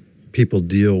people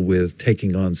deal with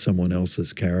taking on someone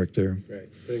else's character? Right,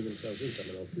 putting themselves in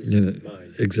someone else's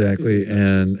mind. Exactly,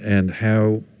 and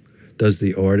how does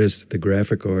the artist, the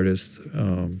graphic artist,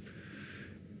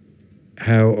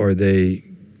 how are they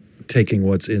taking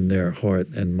what's in their heart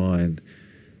and mind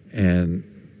and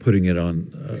putting it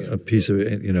on a piece of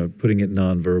it, putting it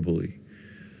non-verbally?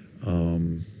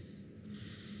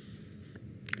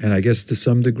 And I guess to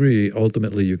some degree,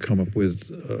 ultimately, you come up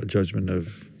with a judgment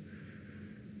of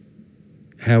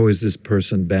how is this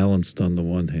person balanced on the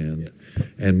one hand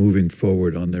and moving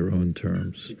forward on their own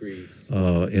terms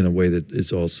in a way that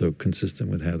is also consistent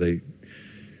with how they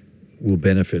will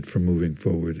benefit from moving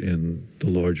forward in the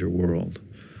larger world.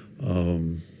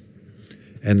 And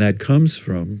that comes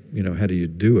from, how do you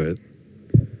do it?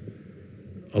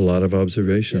 A lot of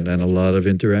observation and a lot of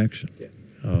interaction.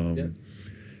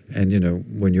 And,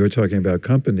 when you're talking about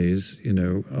companies,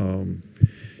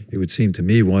 it would seem to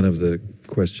me one of the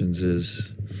questions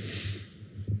is,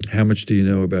 how much do you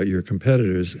know about your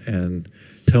competitors? And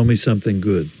tell me something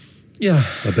good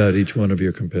about each one of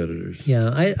your competitors.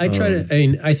 Yeah, I try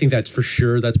to, I think that's for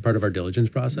sure, that's part of our diligence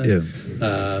process. Yeah.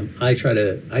 I try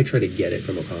to get it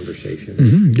from a conversation.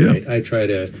 Mm-hmm, yeah. Right? I try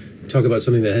to talk about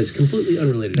something that has completely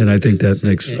unrelated to I think business, that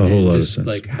makes a whole lot of sense.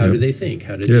 Like, how do they think?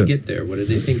 How did they get there? What did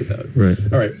they think about? Right.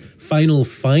 All right. Final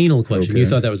question. Okay. You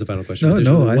thought that was the final question.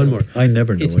 No, one more. I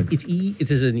never know it.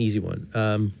 This is an easy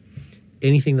one.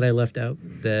 Anything that I left out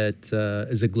that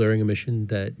is a glaring omission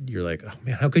that you're like, oh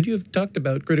man, how could you have talked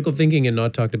about critical thinking and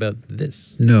not talked about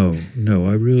this? No.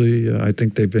 I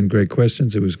think they've been great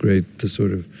questions. It was great to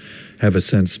sort of have a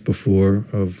sense before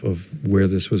of where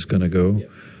this was going to go.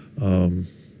 Yeah.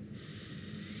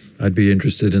 I'd be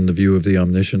interested in the view of the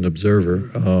omniscient observer.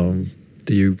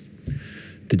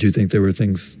 Did you think there were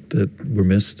things that were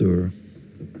missed, or?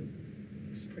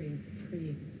 It's pretty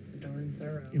darn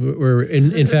thorough. We're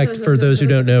in fact, for those who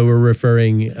don't know, we're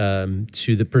referring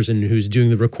to the person who's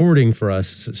doing the recording for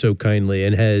us so kindly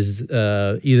and has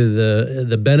either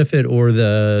the benefit or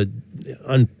the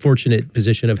unfortunate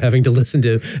position of having to listen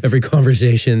to every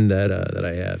conversation that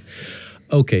I have.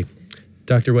 Okay,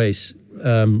 Dr. Weiss.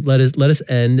 Let us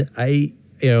end. I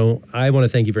want to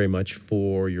thank you very much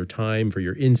for your time, for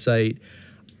your insight.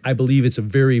 I believe it's a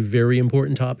very, very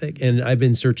important topic, and I've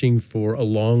been searching for a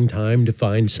long time to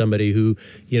find somebody who,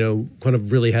 kind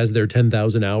of really has their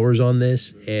 10,000 hours on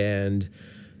this. And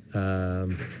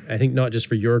I think not just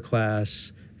for your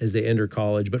class as they enter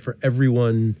college, but for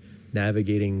everyone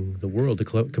navigating the world, the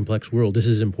complex world, this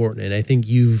is important. And I think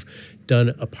you've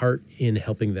done a part in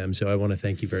helping them. So I want to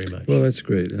thank you very much. Well, that's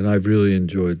great. And I've really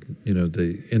enjoyed,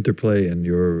 the interplay and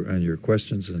your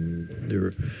questions and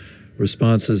your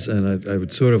responses. And I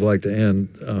would sort of like to end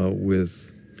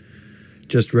with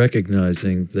just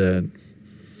recognizing that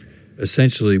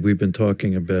essentially we've been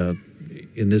talking about,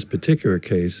 in this particular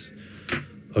case,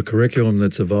 a curriculum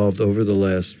that's evolved over the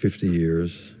last 50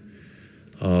 years,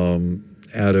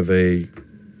 out of a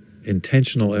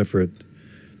intentional effort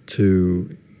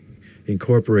to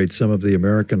incorporate some of the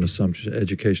American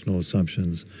educational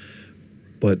assumptions,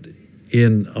 but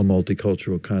in a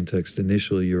multicultural context,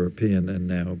 initially European and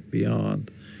now beyond.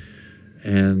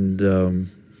 And, I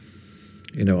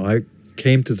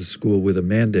came to the school with a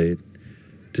mandate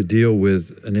to deal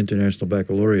with an international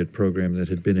baccalaureate program that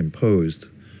had been imposed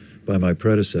by my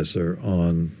predecessor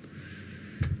on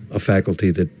a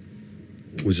faculty that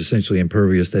was essentially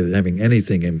impervious to having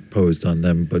anything imposed on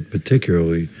them, but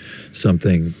particularly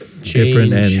something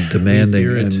different and demanding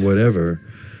and whatever.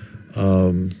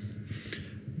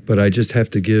 But I just have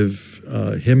to give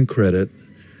him credit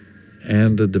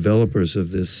and the developers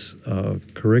of this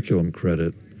curriculum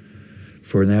credit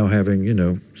for now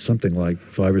having, something like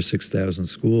 5,000 or 6,000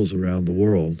 schools around the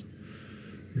world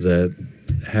that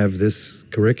have this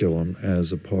curriculum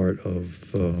as a part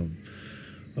of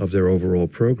their overall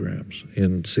programs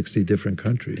in 60 different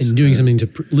countries. And doing something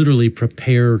to literally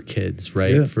prepare kids,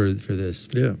 right, Yeah. for this.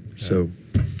 Yeah. So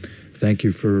thank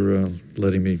you for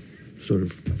letting me sort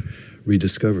of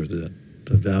rediscover the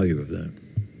value of that.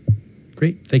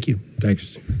 Great. Thank you. Thanks,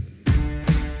 Steve.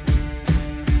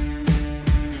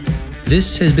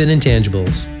 This has been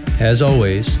Intangibles. As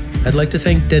always, I'd like to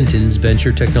thank Denton's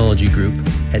Venture Technology Group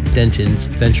at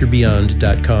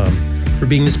dentonsventurebeyond.com for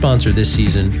being the sponsor this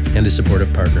season and a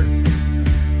supportive partner.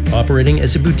 Operating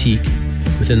as a boutique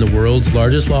within the world's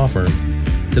largest law firm,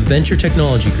 the Venture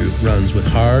Technology Group runs with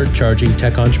hard-charging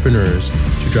tech entrepreneurs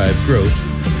to drive growth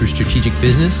through strategic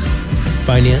business,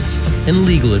 finance, and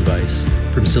legal advice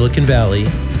from Silicon Valley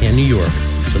and New York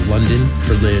to London,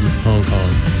 Berlin, Hong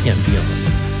Kong, and beyond.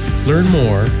 Learn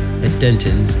more at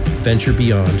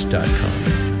dentonsventurebeyond.com.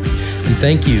 And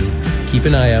thank you. Keep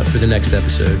an eye out for the next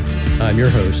episode. I'm your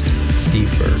host, Steve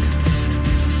Berg.